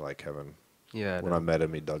 I like Kevin. Yeah. When I met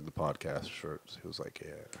him, he dug the podcast shirts. He was like,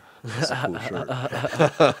 yeah, that's a cool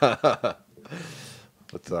shirt.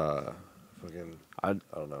 But, fucking, I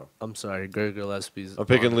don't know. I'm sorry, Greg Gillespie's. I'm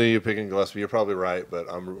picking Lee, you're picking Gillespie. You're probably right, but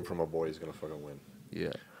I'm rooting for my boy. He's going to fucking win.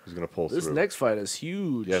 Yeah. He's going to pull This through. next fight is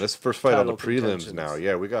huge. Yeah, this first fight on the Title prelims contentions. now.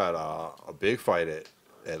 Yeah, we got a big fight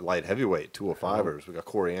at light heavyweight, 205ers. We got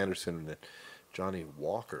Corey Anderson and Johnny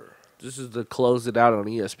Walker. This is to close it out on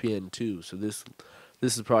ESPN too. So this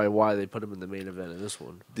is probably why they put him in the main event of this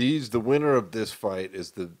one. The winner of this fight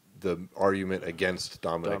is the argument against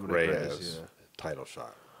Dominic Dominic Reyes, Reyes, yeah. title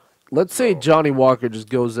shot. Let's say Johnny Walker just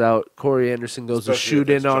goes out. Corey Anderson goes to Especially shoot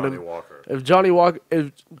if it's in on Johnny him. Walker.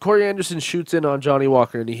 If Corey Anderson shoots in on Johnny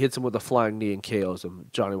Walker and he hits him with a flying knee and KOs him,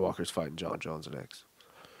 Johnny Walker's fighting John Jones next.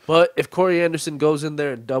 But if Corey Anderson goes in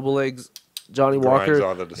there and double legs Johnny Grinds Walker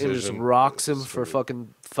out a and just decision, rocks him it's for gonna be-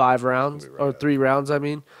 fucking 5 rounds right or up. 3 rounds, I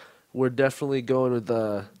mean, we're definitely going with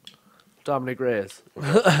Dominic Reyes. You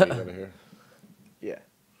gotta hear? Yeah.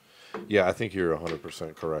 Yeah, I think you're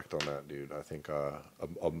 100% correct on that, dude. I think a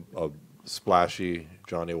splashy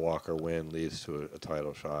Johnny Walker win leads to a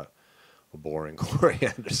title shot. A boring Corey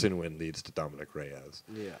Anderson win leads to Dominic Reyes.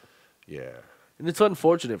 Yeah. Yeah. And it's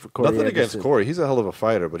unfortunate for Corey Nothing Anderson. against Corey. He's a hell of a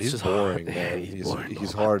fighter, but he's just boring, hard. man. He's boring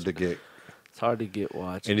He's to hard watch. to get. It's hard to get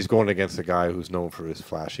watched. And he's going against a guy who's known for his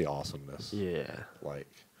flashy awesomeness. Yeah. Like,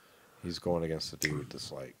 he's going against a dude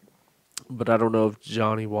that's like. But I don't know if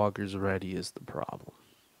Johnny Walker's ready is the problem.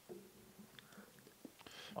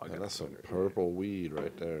 Man, that's some purple weed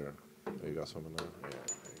right there. Oh, you got some in there? Yeah.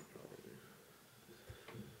 There you go.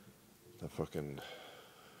 That fucking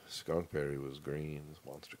skunkberry was green. These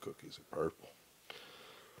monster cookies are purple.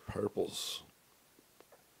 Purples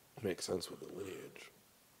make sense with the lineage.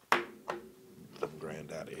 Them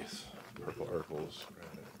granddaddies. Purple Urkels.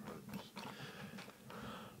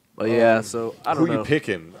 But yeah, so I don't Who know. you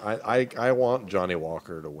picking? I want Johnny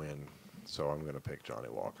Walker to win, so I'm going to pick Johnny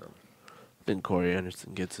Walker. I think Corey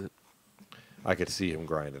Anderson gets it. I could see him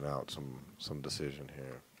grinding out some decision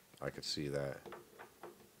here. I could see that.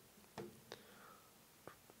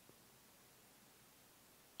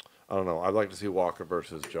 I don't know. I'd like to see Walker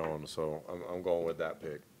versus Jones, so I'm going with that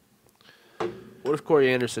pick. What if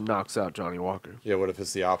Corey Anderson knocks out Johnny Walker? Yeah, what if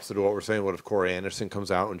it's the opposite of what we're saying? What if Corey Anderson comes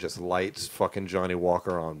out and just lights fucking Johnny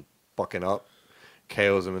Walker on fucking up,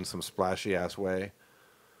 KOs him in some splashy ass way?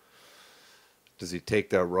 Does he take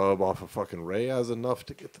that rub off of fucking Reyes enough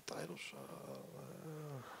to get the title shot?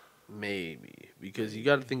 Maybe, because you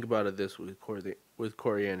got to think about it this way with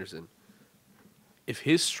Corey Anderson. If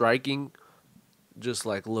his striking just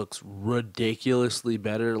like looks ridiculously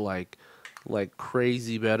better, like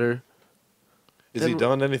crazy better. Is he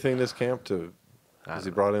done anything this camp to? Has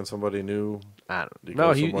he brought in somebody new? I don't Did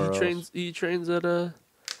know. he No, go somewhere else? he trains at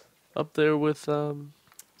up there with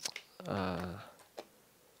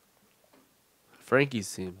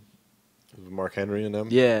Frankie's team. Mark Henry and them?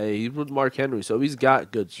 Yeah, he's with Mark Henry, so he's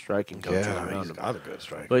got good striking coaching Yeah, around he's him. got a good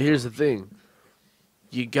strike. But here's the thing: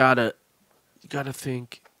 you gotta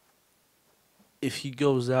think if he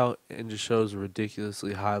goes out and just shows a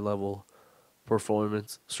ridiculously high level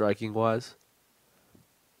performance, striking wise,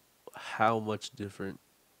 how much different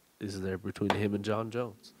is there between him and John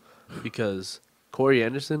Jones? Because Corey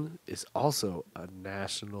Anderson is also a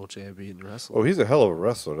national champion wrestler. Oh, he's a hell of a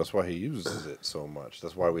wrestler. That's why he uses it so much.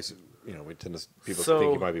 That's why we tend to people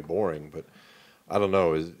think he might be boring, but I don't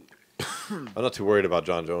know. I'm not too worried about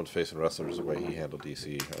John Jones facing wrestlers the way he handled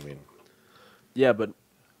DC. I mean, Yeah, but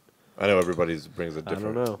I know everybody brings a don't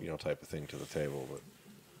different know. type of thing to the table, but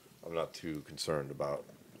I'm not too concerned about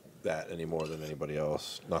that any more than anybody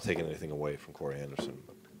else. Not taking anything away from Corey Anderson.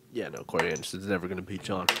 But yeah, no, Corey Anderson's never going to beat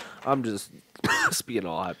John. I'm just speaking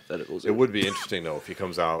all hypotheticals. it would be interesting though if he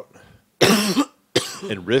comes out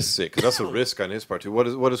and risks it, because that's a risk on his part too. What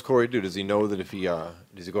does Corey do? Does he know that if he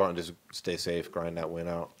does he go out and just stay safe, grind that win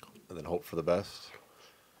out, and then hope for the best,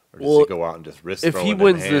 or does he go out and just risk? If he throwing in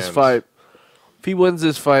wins this hands?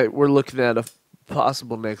 fight, we're looking at a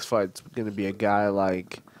possible next fight. It's going to be a guy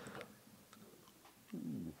like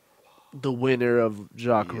the winner of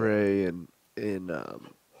Jacare and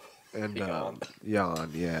Jan,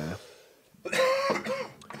 yeah.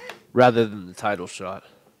 Rather than the title shot.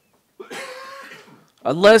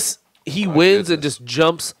 Unless he wins and just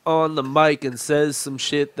jumps on the mic and says some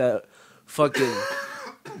shit that fucking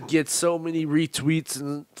gets so many retweets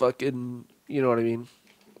and fucking, you know what I mean?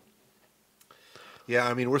 Yeah,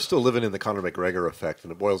 I mean we're still living in the Conor McGregor effect,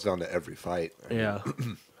 and it boils down to every fight. Yeah.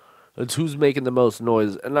 It's who's making the most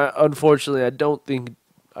noise. And unfortunately, I don't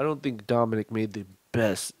think Dominic made the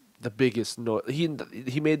biggest noise. He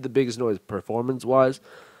made the biggest noise performance-wise,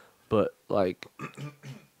 but like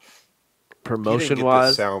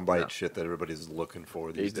promotion-wise, soundbite shit that everybody's looking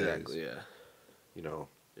for these days. exactly, yeah. You know,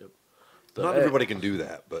 Yep. not everybody can do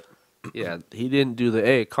that, but Yeah, he didn't do the,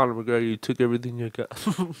 hey, Conor McGregor, you took everything you got,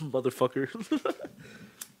 motherfucker.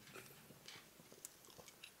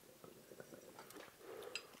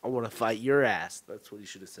 I want to fight your ass. That's what he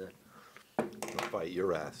should have said. I'll fight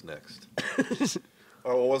your ass next.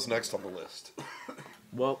 Oh, what's next on the list?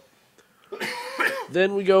 Well,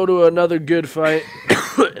 then we go to another good fight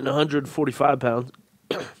in 145 pounds.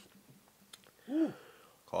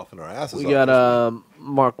 Coughing our asses We off. got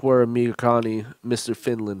Mark Wara Mr.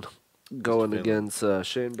 Finland, going Finland. against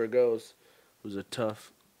Shane Burgos, who's a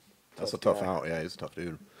tough. That's a tough out. Yeah, he's a tough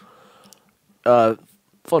dude.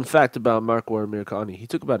 Fun fact about Mark Wara he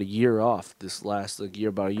took about a year off this last year,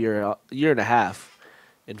 about a year and a half,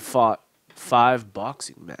 and fought 5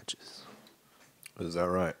 boxing matches. Is that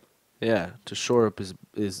right? Yeah, to shore up his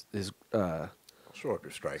Sure, if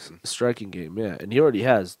you're striking. striking game. Yeah, and he already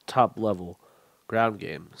has top level ground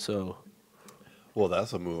game. So Well,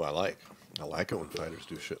 that's a move I like. I like it when fighters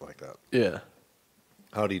do shit like that. yeah,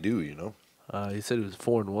 How'd he do, you know? he said he was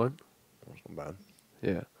 4-1. That's not bad.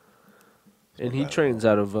 Yeah, not and he bad at trains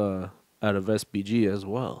all. out of SBG as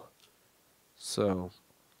well. So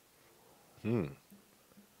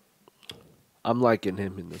I'm liking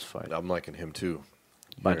him in this fight I'm liking him too.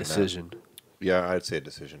 by Hearing that. decision. Yeah, I'd say a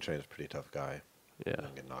decision. Train's a pretty tough guy. Yeah.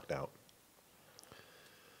 Doesn't get knocked out.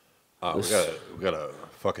 This- We got a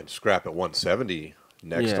fucking scrap at 170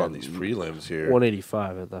 next Yeah, on these prelims here.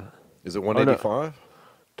 185 at that. Is it 185?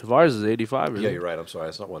 Tavares is 85. Yeah, you're right. I'm sorry.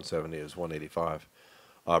 It's not 170. It's 185.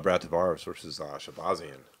 Brad Tavares versus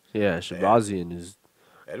Shabazian. Yeah, Shabazian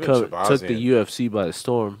Edmund took the Shabazian. UFC by the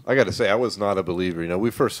storm. I got to say, I was not a believer. You know,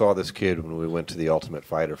 we first saw this kid when we went to the Ultimate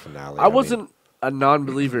Fighter finale. I wasn't a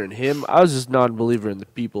non-believer in him. I was just non-believer in the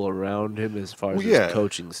people around him as far as Well, yeah. his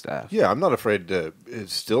coaching staff. Yeah, I'm not afraid to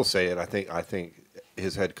still say it. I think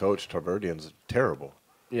his head coach Tarverdian's terrible.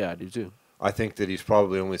 Yeah, I do too. I think that he's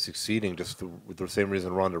probably only succeeding just with the same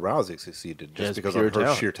reason Ronda Rousey succeeded, just Just because pure of her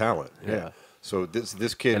talent. sheer talent. Yeah. So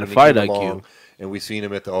this kid And a when he fight came IQ. along, and we seen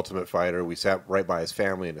him at the Ultimate Fighter. We sat right by his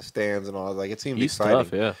family in the stands and all. Like it seemed He's exciting.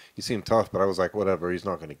 tough, yeah. He seemed tough, but I was like, whatever. He's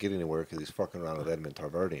not going to get anywhere because he's fucking around with Edmund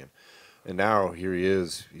Tarverdian. And now here he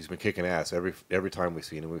is. He's been kicking ass every time we've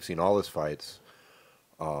seen him. We've seen all his fights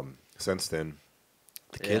since then.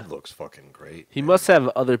 The kid Yeah. looks fucking great. He must have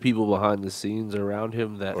other people behind the scenes around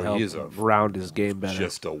him that Or help he is a- round his game better.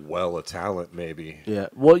 Just a well of talent, maybe. Yeah.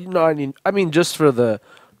 Well, you know, I mean, just for the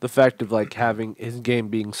fact of like having his game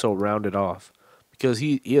being so rounded off, because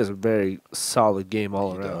he has a very solid game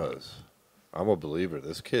all He around. does. I'm a believer.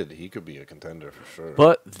 This kid, he could be a contender for sure.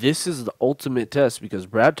 But this is the ultimate test because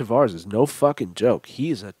Brad Tavares is no fucking joke.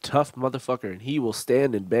 He is a tough motherfucker, and he will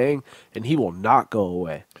stand and bang, and he will not go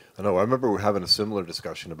away. I know. I remember we were having a similar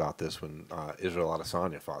discussion about this when Israel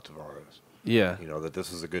Adesanya fought Tavares. Yeah. You know, that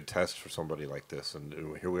this is a good test for somebody like this. And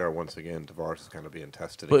here we are once again. Tavares is kind of being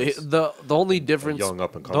tested. But against the only difference, young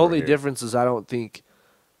up-and-comer the only here. difference is I don't think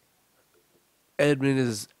Edmund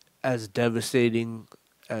is as devastating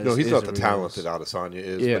as No, he's not the Israel talent is. that Adesanya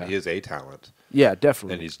is, Yeah. but he is a talent. Yeah,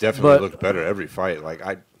 definitely. And he's definitely But looked better every fight. Like,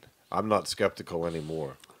 I'm not skeptical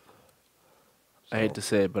anymore. I hate to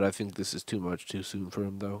say it, but I think this is too much too soon for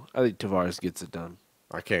him, though. I think Tavares gets it done.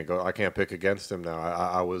 I can't pick against him now.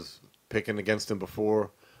 I was picking against him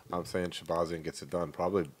before. I'm saying Shabazian gets it done,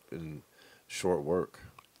 probably in short work.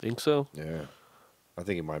 Think so? Yeah. I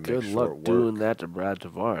think he might make Good short luck work. doing that to Brad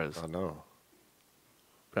Tavares. I know.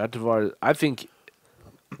 Brad Tavares, I think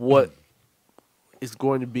what is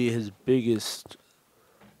going to be his biggest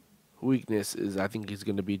weakness is I think he's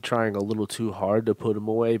going to be trying a little too hard to put him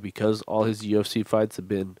away because all his UFC fights have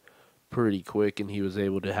been pretty quick and he was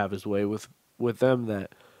able to have his way with them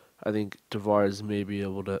that I think Tavares may be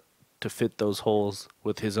able to fit those holes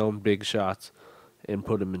with his own big shots and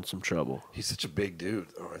put him in some trouble. He's such a big dude.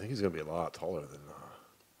 Oh, I think he's going to be a lot taller than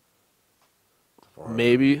Tavares.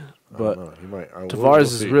 Maybe, I don't but know. He might. Tavares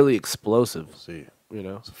is see. really explosive, We'll see. you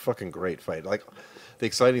know. It's a fucking great fight. Like, the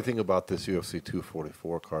exciting thing about this UFC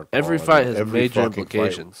 244 card. Every Paul, fight I mean, has every major fucking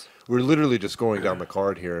implications. fight- we're literally just going down the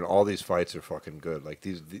card here, and all these fights are fucking good. Like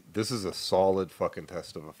this is a solid fucking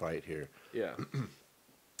test of a fight here. Yeah.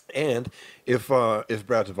 And if Brad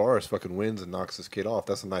Tavares fucking wins and knocks this kid off,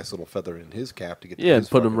 that's a nice little feather in his cap to get. Yeah, his and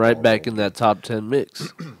put him fucking right ball back in rolling. that top 10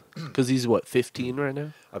 mix. Because he's, 15 right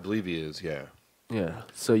now? I believe he is. Yeah. Yeah.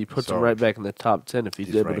 So you put So- him right back in the top 10 if he's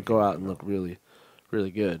He's able to ranking, go out you and know. look really,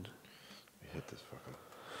 really good. We hit this fucking.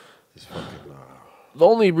 The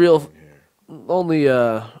only real,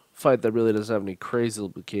 here. fight that really doesn't have any crazy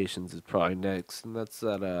implications is probably next. And that's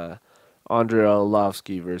that Andrei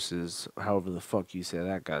Arlovsky versus however the fuck you say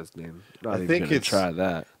that guy's name. Not I even think gonna it's- try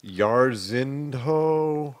that.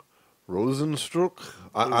 Yarzindho Rosenstruck.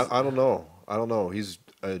 I don't know. I don't know. He's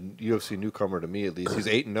a UFC newcomer to me at least. He's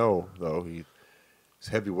 8-0 though. He's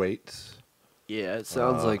heavyweight. Yeah, it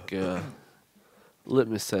sounds like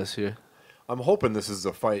litmus test here. I'm hoping this is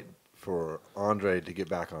a fight for Andre to get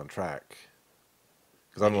back on track.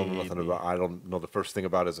 Because I don't know nothing about. I don't know the first thing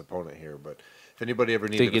about his opponent here. But if anybody ever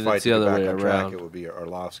needed Thinking a fight it's to the get other back way on track, around. it would be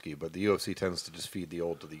Arlovsky. But the UFC tends to just feed the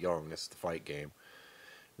old to the young. It's the fight game.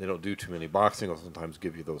 They don't do too many. Boxing will sometimes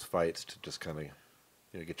give you those fights to just kind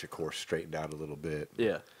of, get your course straightened out a little bit.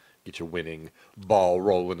 Yeah. Get your winning ball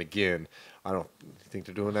rolling again. I don't think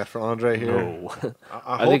they're doing that for Andre here. No.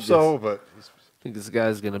 I I hope think so, but I think this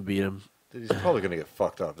guy's going to beat him. he's probably going to get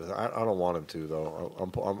fucked up. I don't want him to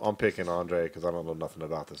though. I'm picking Andre because I don't know nothing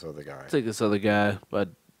about this other guy. Take this other guy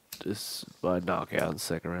by knockout in the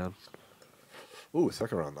second round. Ooh,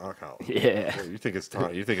 second round knockout. Yeah. Well, you think it's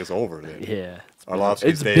time? You think it's over then? Yeah. Arlovsky's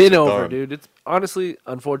It's days been are over, done. dude. It's honestly,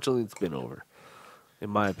 unfortunately, it's been over, in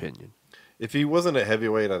my opinion. If he wasn't a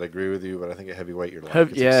heavyweight, I'd agree with you. But I think a heavyweight, you're like,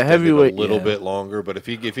 Heavyweight, a little bit longer. But if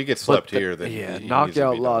he gets But slept here, then yeah, he needs to knockout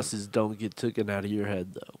be done. losses don't get taken out of your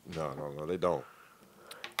head though. No, they don't.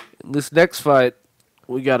 In this next fight,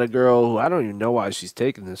 we got a girl who I don't even know why she's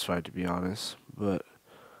taking this fight, to be honest. But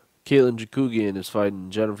Caitlin Jakugian is fighting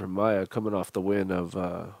Jennifer Maia, coming off the win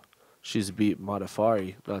of she's beat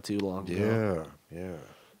Modafari not too long ago. Yeah.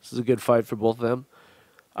 This is a good fight for both of them.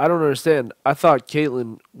 I don't understand. I thought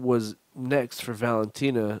Caitlin was next for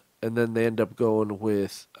Valentina, and then they end up going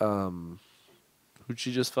with who'd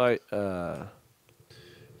she just fight? Yeah,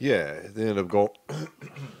 they end up going.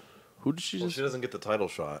 Who did she Well, just? she doesn't get the title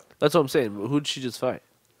shot. That's what I'm saying. Who'd she just fight?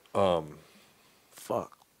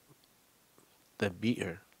 Fuck. That beat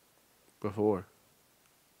her before.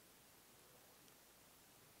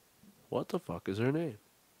 What the fuck is her name?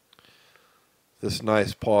 This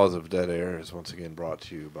nice pause of dead air is once again brought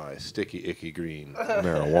to you by Sticky Icky Green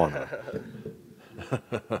marijuana.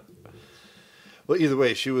 Well, either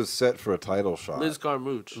way, she was set for a title shot. Liz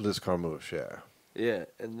Carmouche. Liz Carmouche, yeah. Yeah,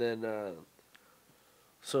 and then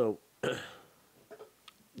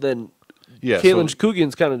then Yeah, Caitlin so,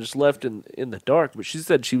 Jakugian's kind of just left in the dark, but she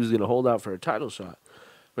said she was going to hold out for a title shot.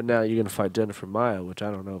 But now you're going to fight Jennifer Maia, which I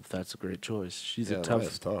don't know if that's a great choice. She's yeah, a tough,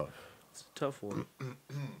 Maia's tough. it's a tough one.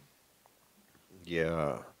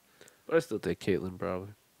 Yeah, But I still take Caitlin probably.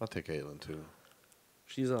 I'll take Caitlin too.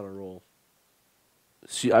 She's on a roll.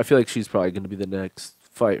 I feel like she's probably going to be the next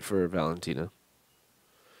fight for Valentina.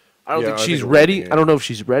 I don't Yeah, think I she's think ready. winning it- I don't know if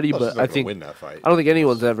she's ready, Well, but she's not I gonna think win that fight. I don't think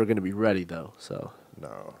anyone's ever going to be ready though. So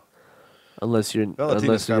No, unless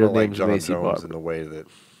Valentina's your kind of like name's John Macy Jones Barber. in the way that,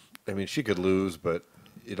 I mean, she could lose, but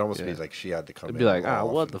it'd almost be Yeah. like she had to come It'd in. be like, off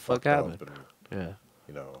what and the fuck fucked up happened? and, Yeah.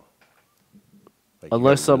 you know, like, you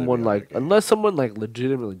Unless gotta really someone be on your like game. unless someone like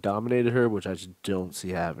legitimately dominated her, which I just don't see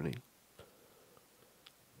happening.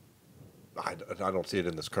 I don't see it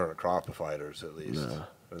in this current crop of fighters, at least. No.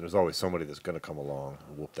 And there's always somebody that's going to come along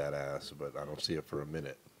and whoop that ass, but I don't see it for a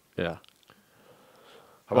minute. Yeah.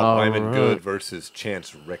 How about Lyman Alright. Good versus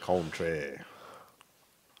Chance Recontre?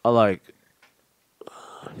 I like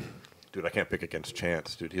Dude, I can't pick against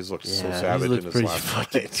Chance, dude. He's looked so Yeah, he savage in looked his pretty last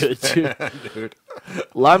fucking fight. good, dude.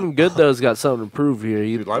 Lyman Good though's got something to prove here.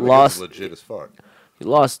 He Dude, Lyman lost Good's legit as fuck. he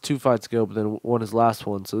lost 2 fights ago, but then won his last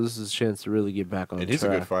one, so this is his chance to really get back on And he's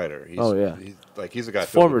track. a good fighter. He's, Oh, yeah. He's a guy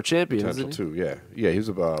Former with champion, potential isn't too. Yeah, he was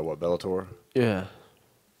about what, Bellator? Yeah.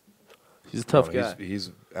 He's a tough No, guy.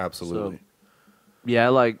 He's absolutely. Yeah, I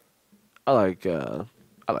like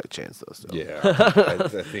Chance though still. Yeah, I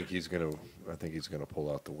think he's gonna. I think he's gonna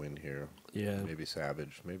pull out the win here. Yeah. Maybe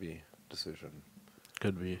Savage, maybe decision.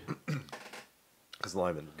 Could be. Because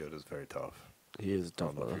Lyman Good is very tough. He is a I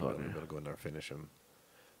tough don't know if you're motherfucker. gonna go in there and finish him.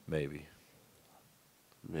 Maybe.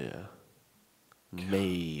 Yeah.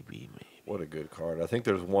 Maybe. What a good card. I think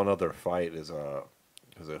there's one other fight. Is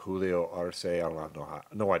it Julio Arce? I don't know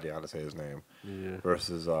no idea how to say his name. Yeah.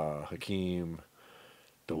 Versus Hakeem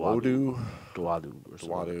Dawadu. Dawadu. Or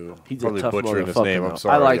something. He's Probably a tough butchering his motherfucker. name. I'm though.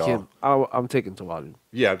 sorry, I like y'all. him. I'm taking Dawadu.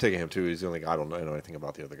 Yeah, I'm taking him too. He's the only guy I don't know anything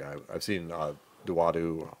about the other guy. I've seen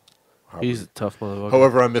Dawadu. He's a tough motherfucker.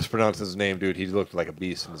 However, I mispronounced his name, dude. He looked like a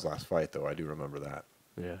beast in his last fight, though. I do remember that.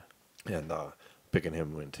 Yeah. And picking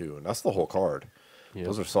him win too, and that's the whole card. Yeah.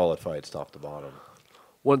 Those are solid fights, top to bottom.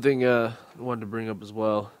 One thing I wanted to bring up as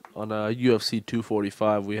well, on UFC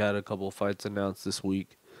 245, we had a couple of fights announced this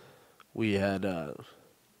week. We had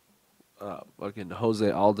fucking Jose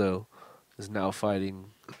Aldo is now fighting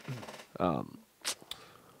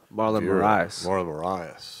Marlon Moraes. Marlon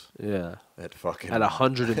Moraes. Yeah. At fucking At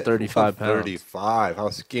 135 pounds. 135. How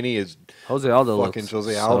skinny is Jose Aldo fucking looks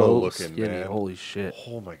Jose Aldo so looking, skinny. man? Holy shit.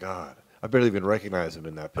 Oh my god. I barely even recognize him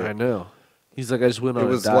in that pic. I know. He's like, I just went on It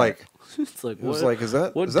was a diet. like It's like, it was what- like, is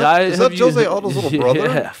that what is that, diet is that have you- Jose Aldo's little brother?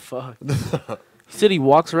 Yeah, fuck. He said he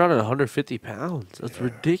walks around at 150 pounds. That's Yeah.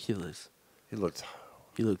 ridiculous. He looks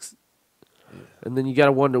He looks. And then you got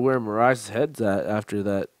to wonder where Moraes' head's at after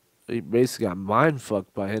that. He basically got mind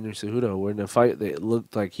fucked by Henry Cejudo, where in a fight that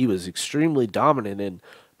looked like he was extremely dominant in,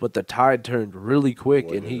 but the tide turned really quick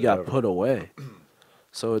Boy, and he did it got ever. put away.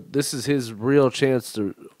 So this is his real chance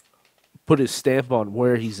to put his stamp on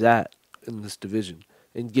where he's at in this division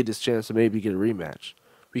and get his chance to maybe get a rematch.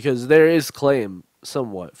 Because there is claim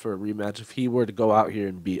somewhat for a rematch if he were to go out here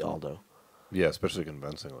and beat Aldo. yeah, especially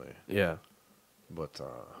convincingly. Yeah. But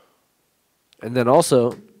And then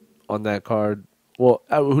also on that card, well,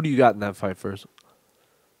 who do you got in that fight first?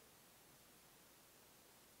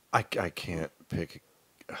 I can't pick.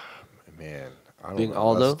 Man, I don't Think know.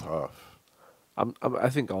 Aldo? That's tough. I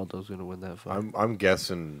think Aldo's gonna win that fight. I'm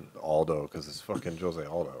guessing Aldo because it's fucking Jose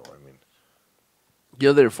Aldo. I mean,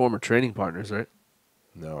 Yeah, they're former training partners, right?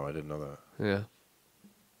 no, I didn't know that. Yeah.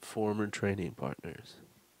 Former training partners.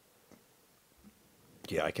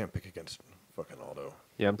 Yeah, I can't pick against fucking Aldo.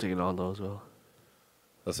 Yeah, I'm taking Aldo as well.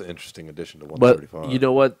 That's an interesting addition to But 135. you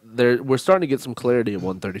know what? We're starting to get some clarity at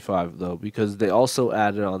 135 though, because they also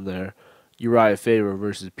added on there Uriah Faber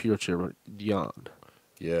versus Piotr Yan.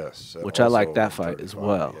 Yes, and Which I like also that fight as 135.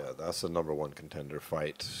 well. Yeah, that's the number one contender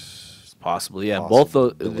fight. Possibly, yeah. Both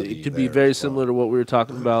those, Possibility it could be there very as well. similar to what we were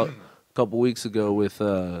talking about a couple weeks ago with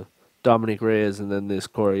Dominic Reyes and then this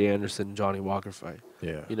Corey Anderson Johnny Walker fight.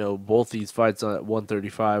 Yeah, You know, both these fights at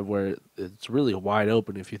 135 where it's really wide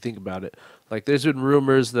open if you think about it. Like, there's been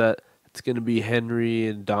rumors that it's going to be Henry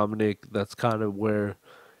and Dominic. That's kind of where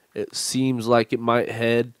it seems like it might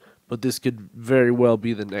head, but this could very well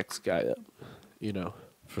be the next guy up, you know.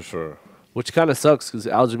 for sure. Which kind of sucks because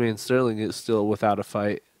Aljamain Sterling is still without a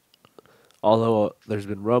fight, although there's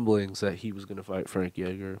been rumblings that he was going to fight Frank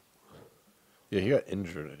Yeager. Yeah, he got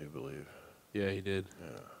injured, I do believe. Yeah, he did.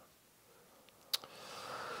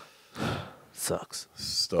 Sucks.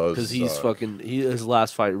 Does Because he's suck. fucking. His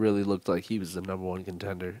last fight really looked like he was the number one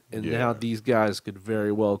contender, and Yeah. now these guys could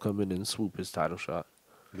very well come in and swoop his title shot.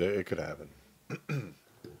 It could happen.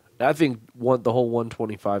 I think the whole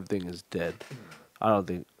 125 thing is dead. I don't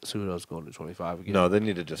think Cejudo's going to 25 again. No, they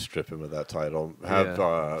need to just strip him of that title. Have Yeah.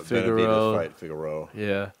 Benavidez Figueroa. fight Figueroa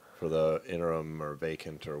Yeah, for the interim or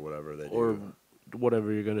vacant or whatever they or do.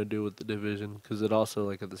 whatever you're gonna do with the division, because it also,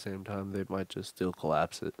 like, at the same time they might just still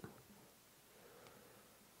collapse it.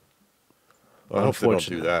 Well, I hope they don't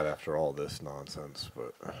Unfortunate. do that after all this nonsense,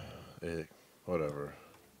 but whatever.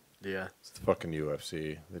 Yeah, It's the fucking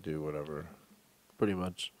UFC. They do whatever. pretty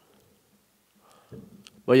much.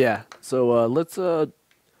 But yeah, so let's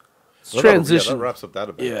transition. Yeah, that wraps up that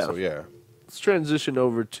event. Yeah. So yeah, Let's transition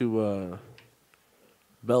over to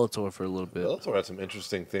Bellator for a little bit. Bellator had some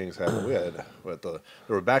interesting things happen. There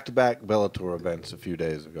were back-to-back Bellator events a few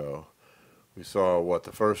days ago. We saw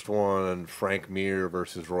the first one, Frank Mir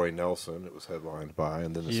versus Roy Nelson. It was headlined by,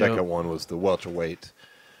 and then the Yep. second one was the welterweight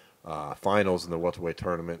finals in the welterweight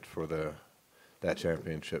tournament for that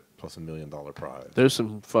championship plus $1 million prize. There's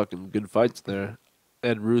some fucking good fights there.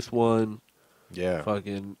 Ed Ruth won. Yeah,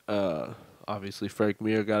 Fucking obviously Frank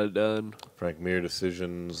Mir got it done. Frank Mir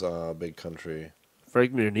decisions, big country.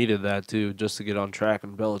 Frank Mir needed that too, just to get on track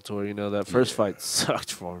in Bellator. You know, that first fight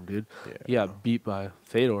sucked for him, dude. Yeah. He got beat by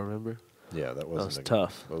Fedor, remember? Yeah, that was wasn't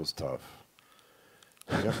tough. That was tough.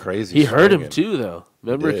 He got crazy. He hurt him swinging. too, though.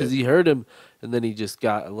 Remember? did. Because he hurt him, and then he just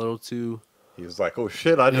got a little too. He was like, "Oh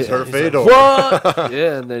shit, I just hurt he's like, Fedor." what?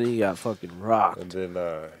 Yeah, and then he got fucking rocked. And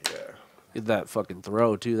then, That fucking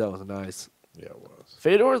throw too. That was nice. yeah, it was.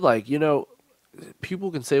 Fedor, like, you know,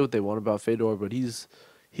 people can say what they want about Fedor, but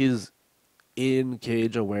his in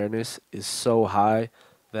cage awareness is so high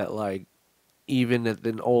that, like, even at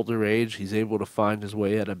an older age, he's able to find his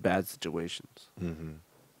way out of bad situations. Mm-hmm.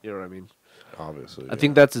 You know what I mean? Obviously, I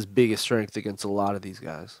think that's his biggest strength against a lot of these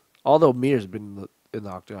guys. Although Mir's been in the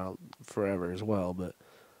octagon forever as well, but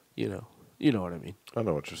you know what I mean. I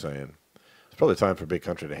know what you're saying. It's probably time for Big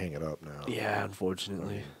Country to hang it up now. Yeah,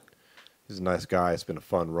 unfortunately. He's a nice guy. It's been a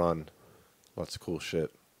fun run. Lots of cool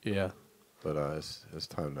shit. Yeah. But it's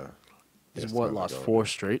time to. He's it's what, time to lost go. 4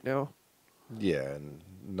 straight now? Yeah, and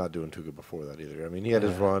not doing too good before that either. I mean, he had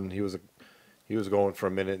his run. He was going for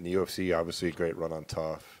a minute in the UFC. Obviously, a great run on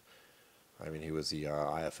Tough. I mean, he was the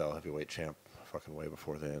IFL heavyweight champ fucking way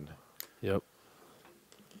before then. Yep.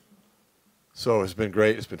 So it's been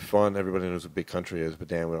great. It's been fun. Everybody knows what Big Country is, but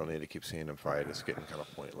damn, we don't need to keep seeing him fight. It's getting kind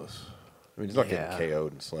of pointless. I mean, he's not Yeah. getting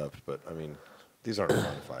KO'd and slept, but I mean, these aren't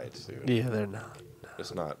fun fights, dude. Yeah, they're not.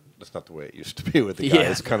 It's not. That's not the way it used to be with the guy. Yeah.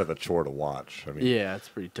 It's kind of a chore to watch. I mean, Yeah, it's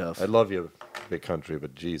pretty tough. I love you, Big Country,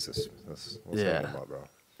 but Jesus, let's Yeah. hang him up, bro.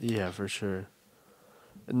 Yeah, for sure.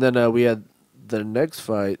 And then we had the next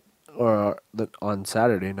fight, on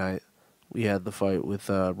Saturday night, we had the fight with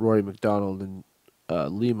Rory McDonald and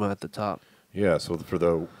Lima at the top. Yeah. So for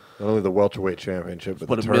not only the welterweight championship, but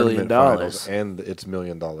What, the $1 million? tournament finals and its $1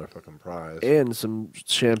 million fucking prize. And some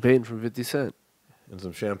champagne from 50 Cent. And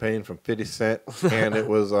some champagne from 50 Cent. And it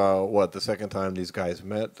was, the second time these guys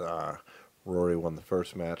met? Rory won the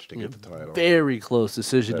first match to get the title. Very close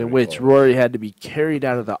decision in Very which close. Rory had to be carried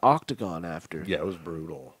out of the octagon after. Yeah, it was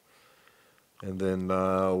brutal. And then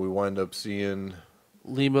we wind up seeing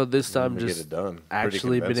Lima this time Lima get just it done. Pretty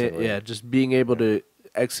actually convincingly. just being able to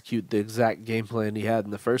execute the exact game plan he had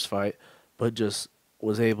in the first fight, but just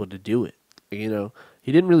was able to do it. You know,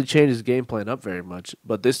 he didn't really change his game plan up very much.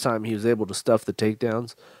 But this time he was able to stuff the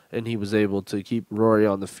takedowns, and he was able to keep Rory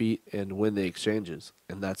on the feet and win the exchanges,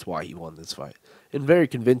 and that's why he won this fight, and very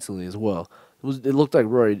convincingly as well. It looked like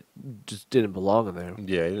Rory just didn't belong in there.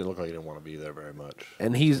 Yeah, he didn't look like he didn't want to be there very much.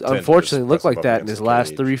 And he's Tended to unfortunately looked press like up that in against his the last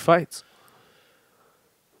cage. 3 fights.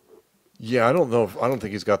 Yeah, I don't know. I don't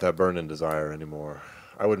think he's got that burning desire anymore.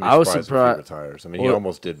 I wouldn't be I was surprised if surprised- he retires. I mean, he Well,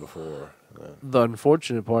 almost did before. The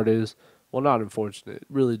unfortunate part is, well, not unfortunate.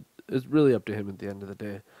 Really, it's really up to him at the end of the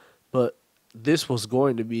day. But this was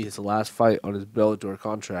going to be his last fight on his Bellator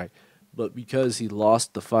contract. But because he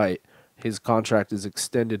lost the fight, his contract is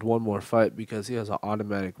extended one more fight because he has an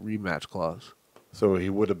automatic rematch clause. So he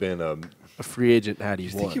would have been A free agent had he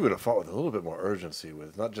You won. think he would have fought with a little bit more urgency,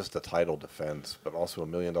 with not just a title defense, but also $1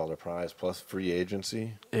 million prize plus free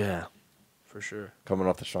agency, Yeah, for sure. coming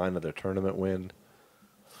off the shine of their tournament win,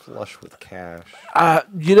 flush with cash.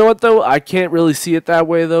 You know what, though? I can't really see it that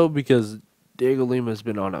way, though, because Diego Lima's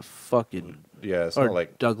been on a fucking... Yeah, it's Or not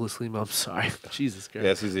like Douglas Lima, I'm sorry. Jesus Christ.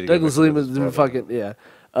 Yeah, it's easy to get Douglas mixed up with Lima's his been brother. fucking,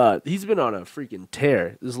 yeah. He's been on a freaking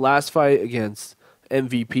tear. This last fight against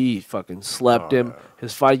MVP fucking slept him. yeah.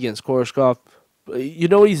 His fight against Koreshkov. You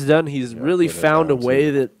know what he's done? He's really put it found a down, way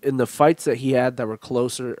too. that in the fights that he had that were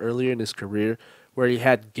closer earlier in his career, where he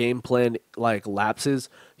had game plan like lapses,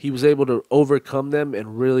 he was able to overcome them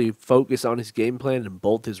and really focus on his game plan in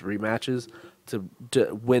both his rematches to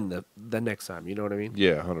win the next time. You know what I mean?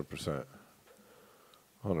 Yeah, 100%.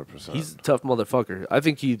 100%. He's a tough motherfucker. I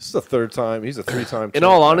think This is the third time. He's a 3-time. in champ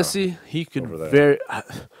all now. honesty, he could over there. very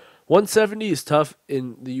 170 is tough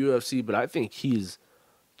in the UFC, but I think he's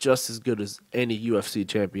just as good as any UFC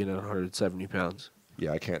champion at 170 pounds.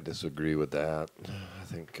 Yeah, I can't disagree with that. I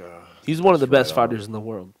think He's one of the that's best right on. fighters in the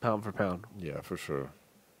world, pound for pound. Yeah, for sure.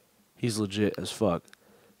 He's legit as fuck.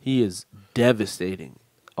 He is devastating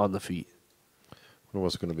on the feet.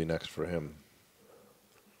 What's going to be next for him?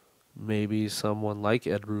 Maybe someone like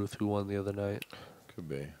Ed Ruth who won the other night. Could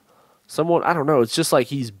be. Someone, I don't know. It's just like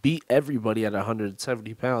he's beat everybody at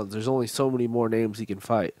 170 pounds. There's only so many more names he can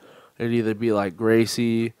fight. It'd either be like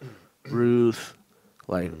Gracie, Ruth,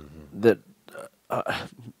 like that.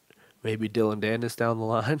 Maybe Dylan Dennis down the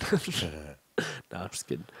line. No, I'm just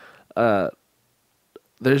kidding.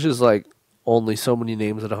 There's just like only so many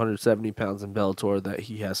names at 170 pounds in Bellator that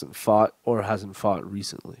he hasn't fought or hasn't fought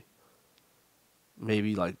recently.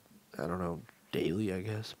 Maybe like, I don't know, Daly, I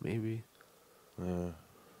guess, maybe.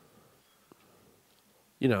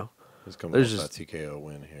 You know, He's coming There's off just- that TKO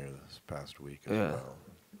win here this past week as Yeah. well.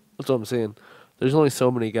 that's what I'm saying. There's only so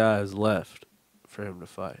many guys left for him to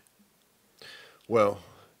fight. Well,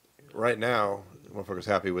 right now, motherfucker's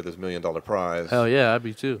happy with his $1 million prize. Hell yeah, I'd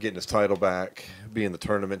be too. Getting his title back, being the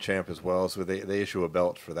tournament champ as well. So they issue a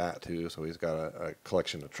belt for that too. So he's got a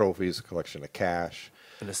collection of trophies, a collection of cash.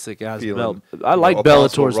 And a sick ass Feeling, belt. I like a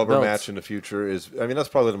possible Bellator's rubber belts. match in the future is. I mean, that's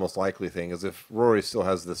probably the most likely thing. Is if Rory still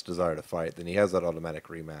has this desire to fight, then he has that automatic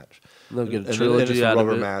rematch. They'll get a And it's trilogy a out of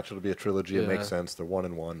rubber it. match. It'll be a trilogy. It Yeah. makes sense. They're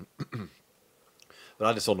 1-1. But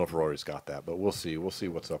I just don't know if Rory's got that. But we'll see. We'll see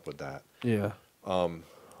what's up with that. Yeah.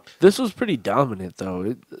 This was pretty dominant though.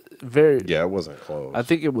 Yeah, it wasn't close. I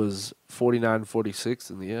think it was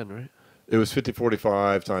 49-46 in the end, right? It was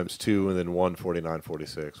 50-45 times 2, and then 1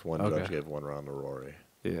 49-46. One Okay. judge gave one round to Rory.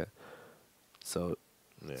 Yeah. So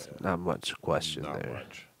Yeah, not much question not there.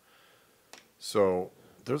 much. So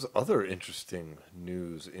there's other interesting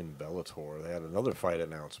news in Bellator. They had another fight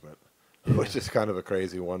announcement, which is kind of a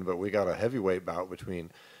crazy one. But we got a heavyweight bout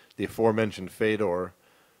between the aforementioned Fedor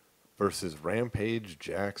versus Rampage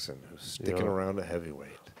Jackson, who's sticking Yeah. around a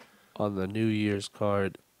heavyweight. On the New Year's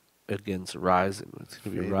card against Ryzen. It's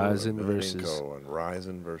going to be Ryzen versus Emelianenko and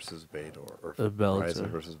Ryzen versus Fedor, or Bellator. Ryzen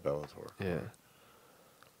versus Bellator. Yeah.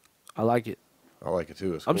 I like it. I like it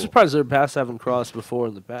too. It's I'm cool. surprised their paths haven't crossed before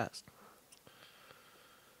in the past.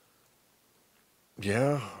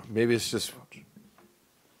 Yeah, maybe it's just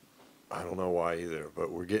I don't know why either,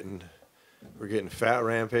 but we're getting Fat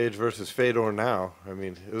Rampage versus Fedor now. I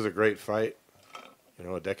mean, it was a great fight,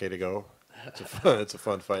 a decade ago. It's a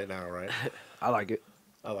fun fight now, right? I like it.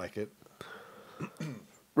 I like it.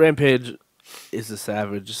 Rampage is a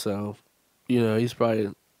savage, so he's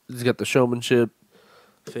got the showmanship.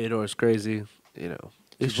 Fedor's crazy, It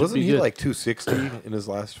should Wasn't be he good. like 260 in his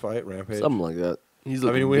last fight, Rampage? Something like that. He's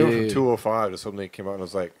I mean, looking we went from big. 205 to something that came out and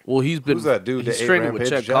was like, Well, he's been who's that dude He's that ate training with Rampage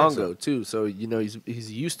Chet Jackson? Congo too, so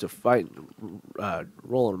he's used to fighting,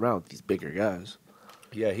 rolling around with these bigger guys.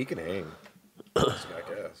 yeah, he can hang. I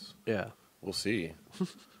guess. Yeah, We'll see.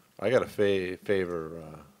 I got to favor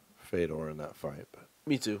Fedor in that fight, but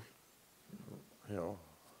me too.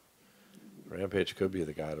 Rampage could be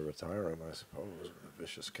the guy to retire him, I suppose.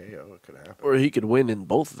 vicious KO. It could happen. Or he could win and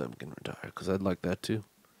both of them can retire, because I'd like that too.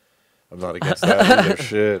 I'm not against that either.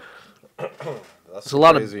 Shit. There's a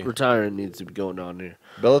lot of retiring needs to be going on here.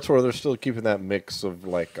 Bellator, they're still keeping that mix of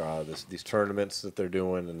like these tournaments that they're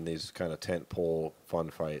doing and these kind of tent pole fun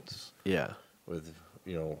fights. Yeah. With,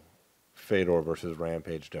 you know, Fedor versus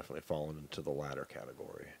Rampage definitely falling into the latter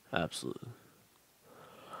category. Absolutely.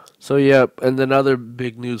 So, yeah, and then other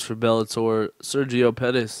big news for Bellator, Sergio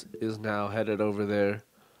Pettis is now headed over there,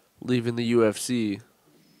 leaving the UFC.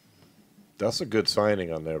 That's a good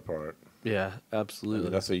signing on their part. Yeah, I absolutely.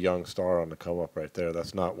 mean, that's a young star on the come up right there.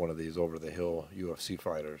 That's not one of these over-the-hill UFC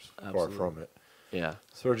fighters. Absolutely. Far from it. Yeah.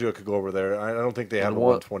 Sergio could go over there. I don't think they have a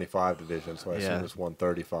 125 division, so I assume it's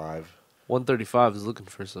 135. 135 is looking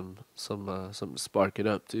for something to spark it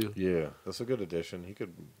up, too. Yeah, that's a good addition. He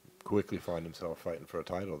could quickly find himself fighting for a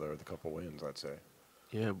title there with a couple wins, I'd say.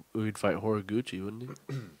 Yeah, we'd fight Horiguchi, wouldn't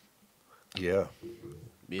he? Yeah.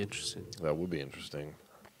 Be interesting. That would be interesting.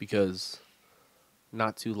 Because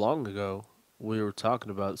not too long ago, we were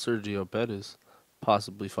talking about Sergio Pettis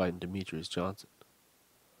possibly fighting Demetrius Johnson.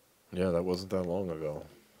 Yeah, that wasn't that long ago.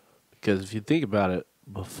 Because if you think about it,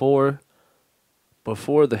 before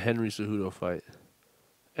the Henry Cejudo fight,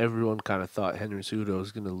 everyone kind of thought Henry Cejudo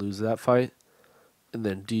was going to lose that fight, and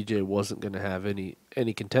then DJ wasn't going to have any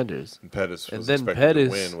contenders. And Pettis and was then expected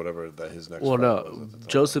Pettis, to win whatever his next well, fight no, was at the time.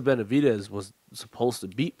 Joseph Benavidez was supposed to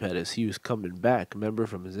beat Pettis. He was coming back, remember,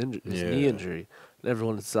 from his knee injury. And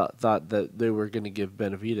everyone thought that they were going to give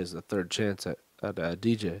Benavidez a third chance at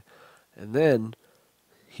DJ. And then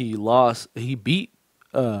he lost. He beat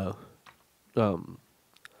Joseph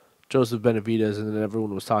Benavidez, and then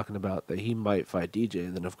everyone was talking about that he might fight DJ.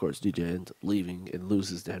 And then, of course, DJ ends up leaving and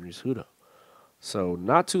loses to Henry Cejudo. So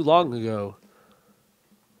not too long ago,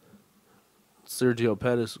 Sergio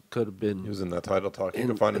Pettis could have been. He was in that title talk. He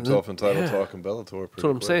could find himself in title talk in Bellator. That's what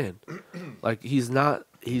I'm saying. Like he's not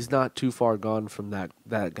too far gone from that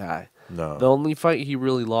guy. No. The only fight he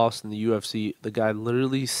really lost in the UFC, the guy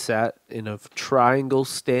literally sat in a triangle,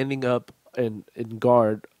 standing up and in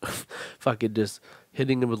guard, fucking just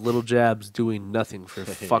hitting him with little jabs, doing nothing for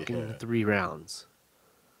fucking 3 rounds.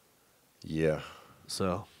 Yeah.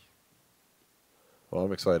 So. Well,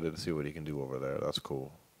 I'm excited to see what he can do over there. That's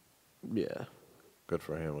cool. Yeah. Good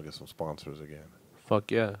for him. We'll get some sponsors again.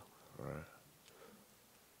 Fuck yeah. All right.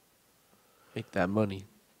 Make that money.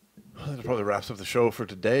 Well, that probably wraps up the show for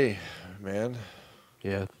today, man.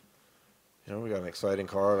 Yeah. You know, we got an exciting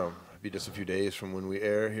card. It'll be just a few days from when we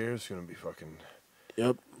air here. It's going to be fucking...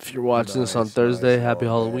 Yep. If you're watching this on Thursday, happy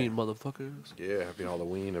Halloween, motherfuckers. Yeah, happy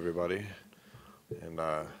Halloween, everybody. And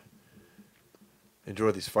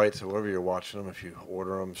enjoy these fights however you're watching them. If you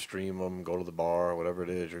order them, stream them, go to the bar, whatever it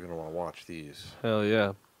is, you're going to want to watch these. Hell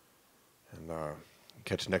yeah. And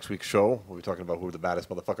catch next week's show. We'll be talking about who the baddest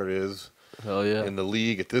motherfucker is. Hell yeah. In the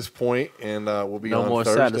league at this point, and we'll be no on more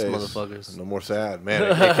Thursdays. saddest motherfuckers. No more sad. Man,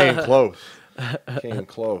 it came close. Came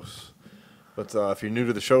close. But if you're new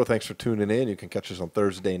to the show, thanks for tuning in. You can catch us on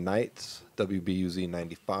Thursday nights, WBUZ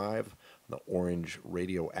 95, on the Orange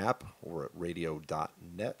Radio app, or at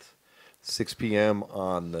radio.net. 6 p.m.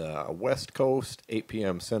 on the West Coast, 8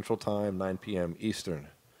 p.m. Central Time, 9 p.m. Eastern.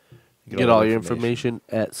 Get all your information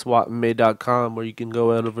at SWATmma.com, where you can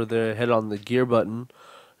go out over there, head on the gear button,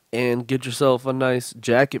 and get yourself a nice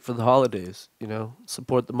jacket for the holidays. You know,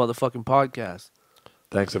 support the motherfucking podcast.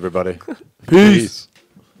 Thanks, everybody. Peace.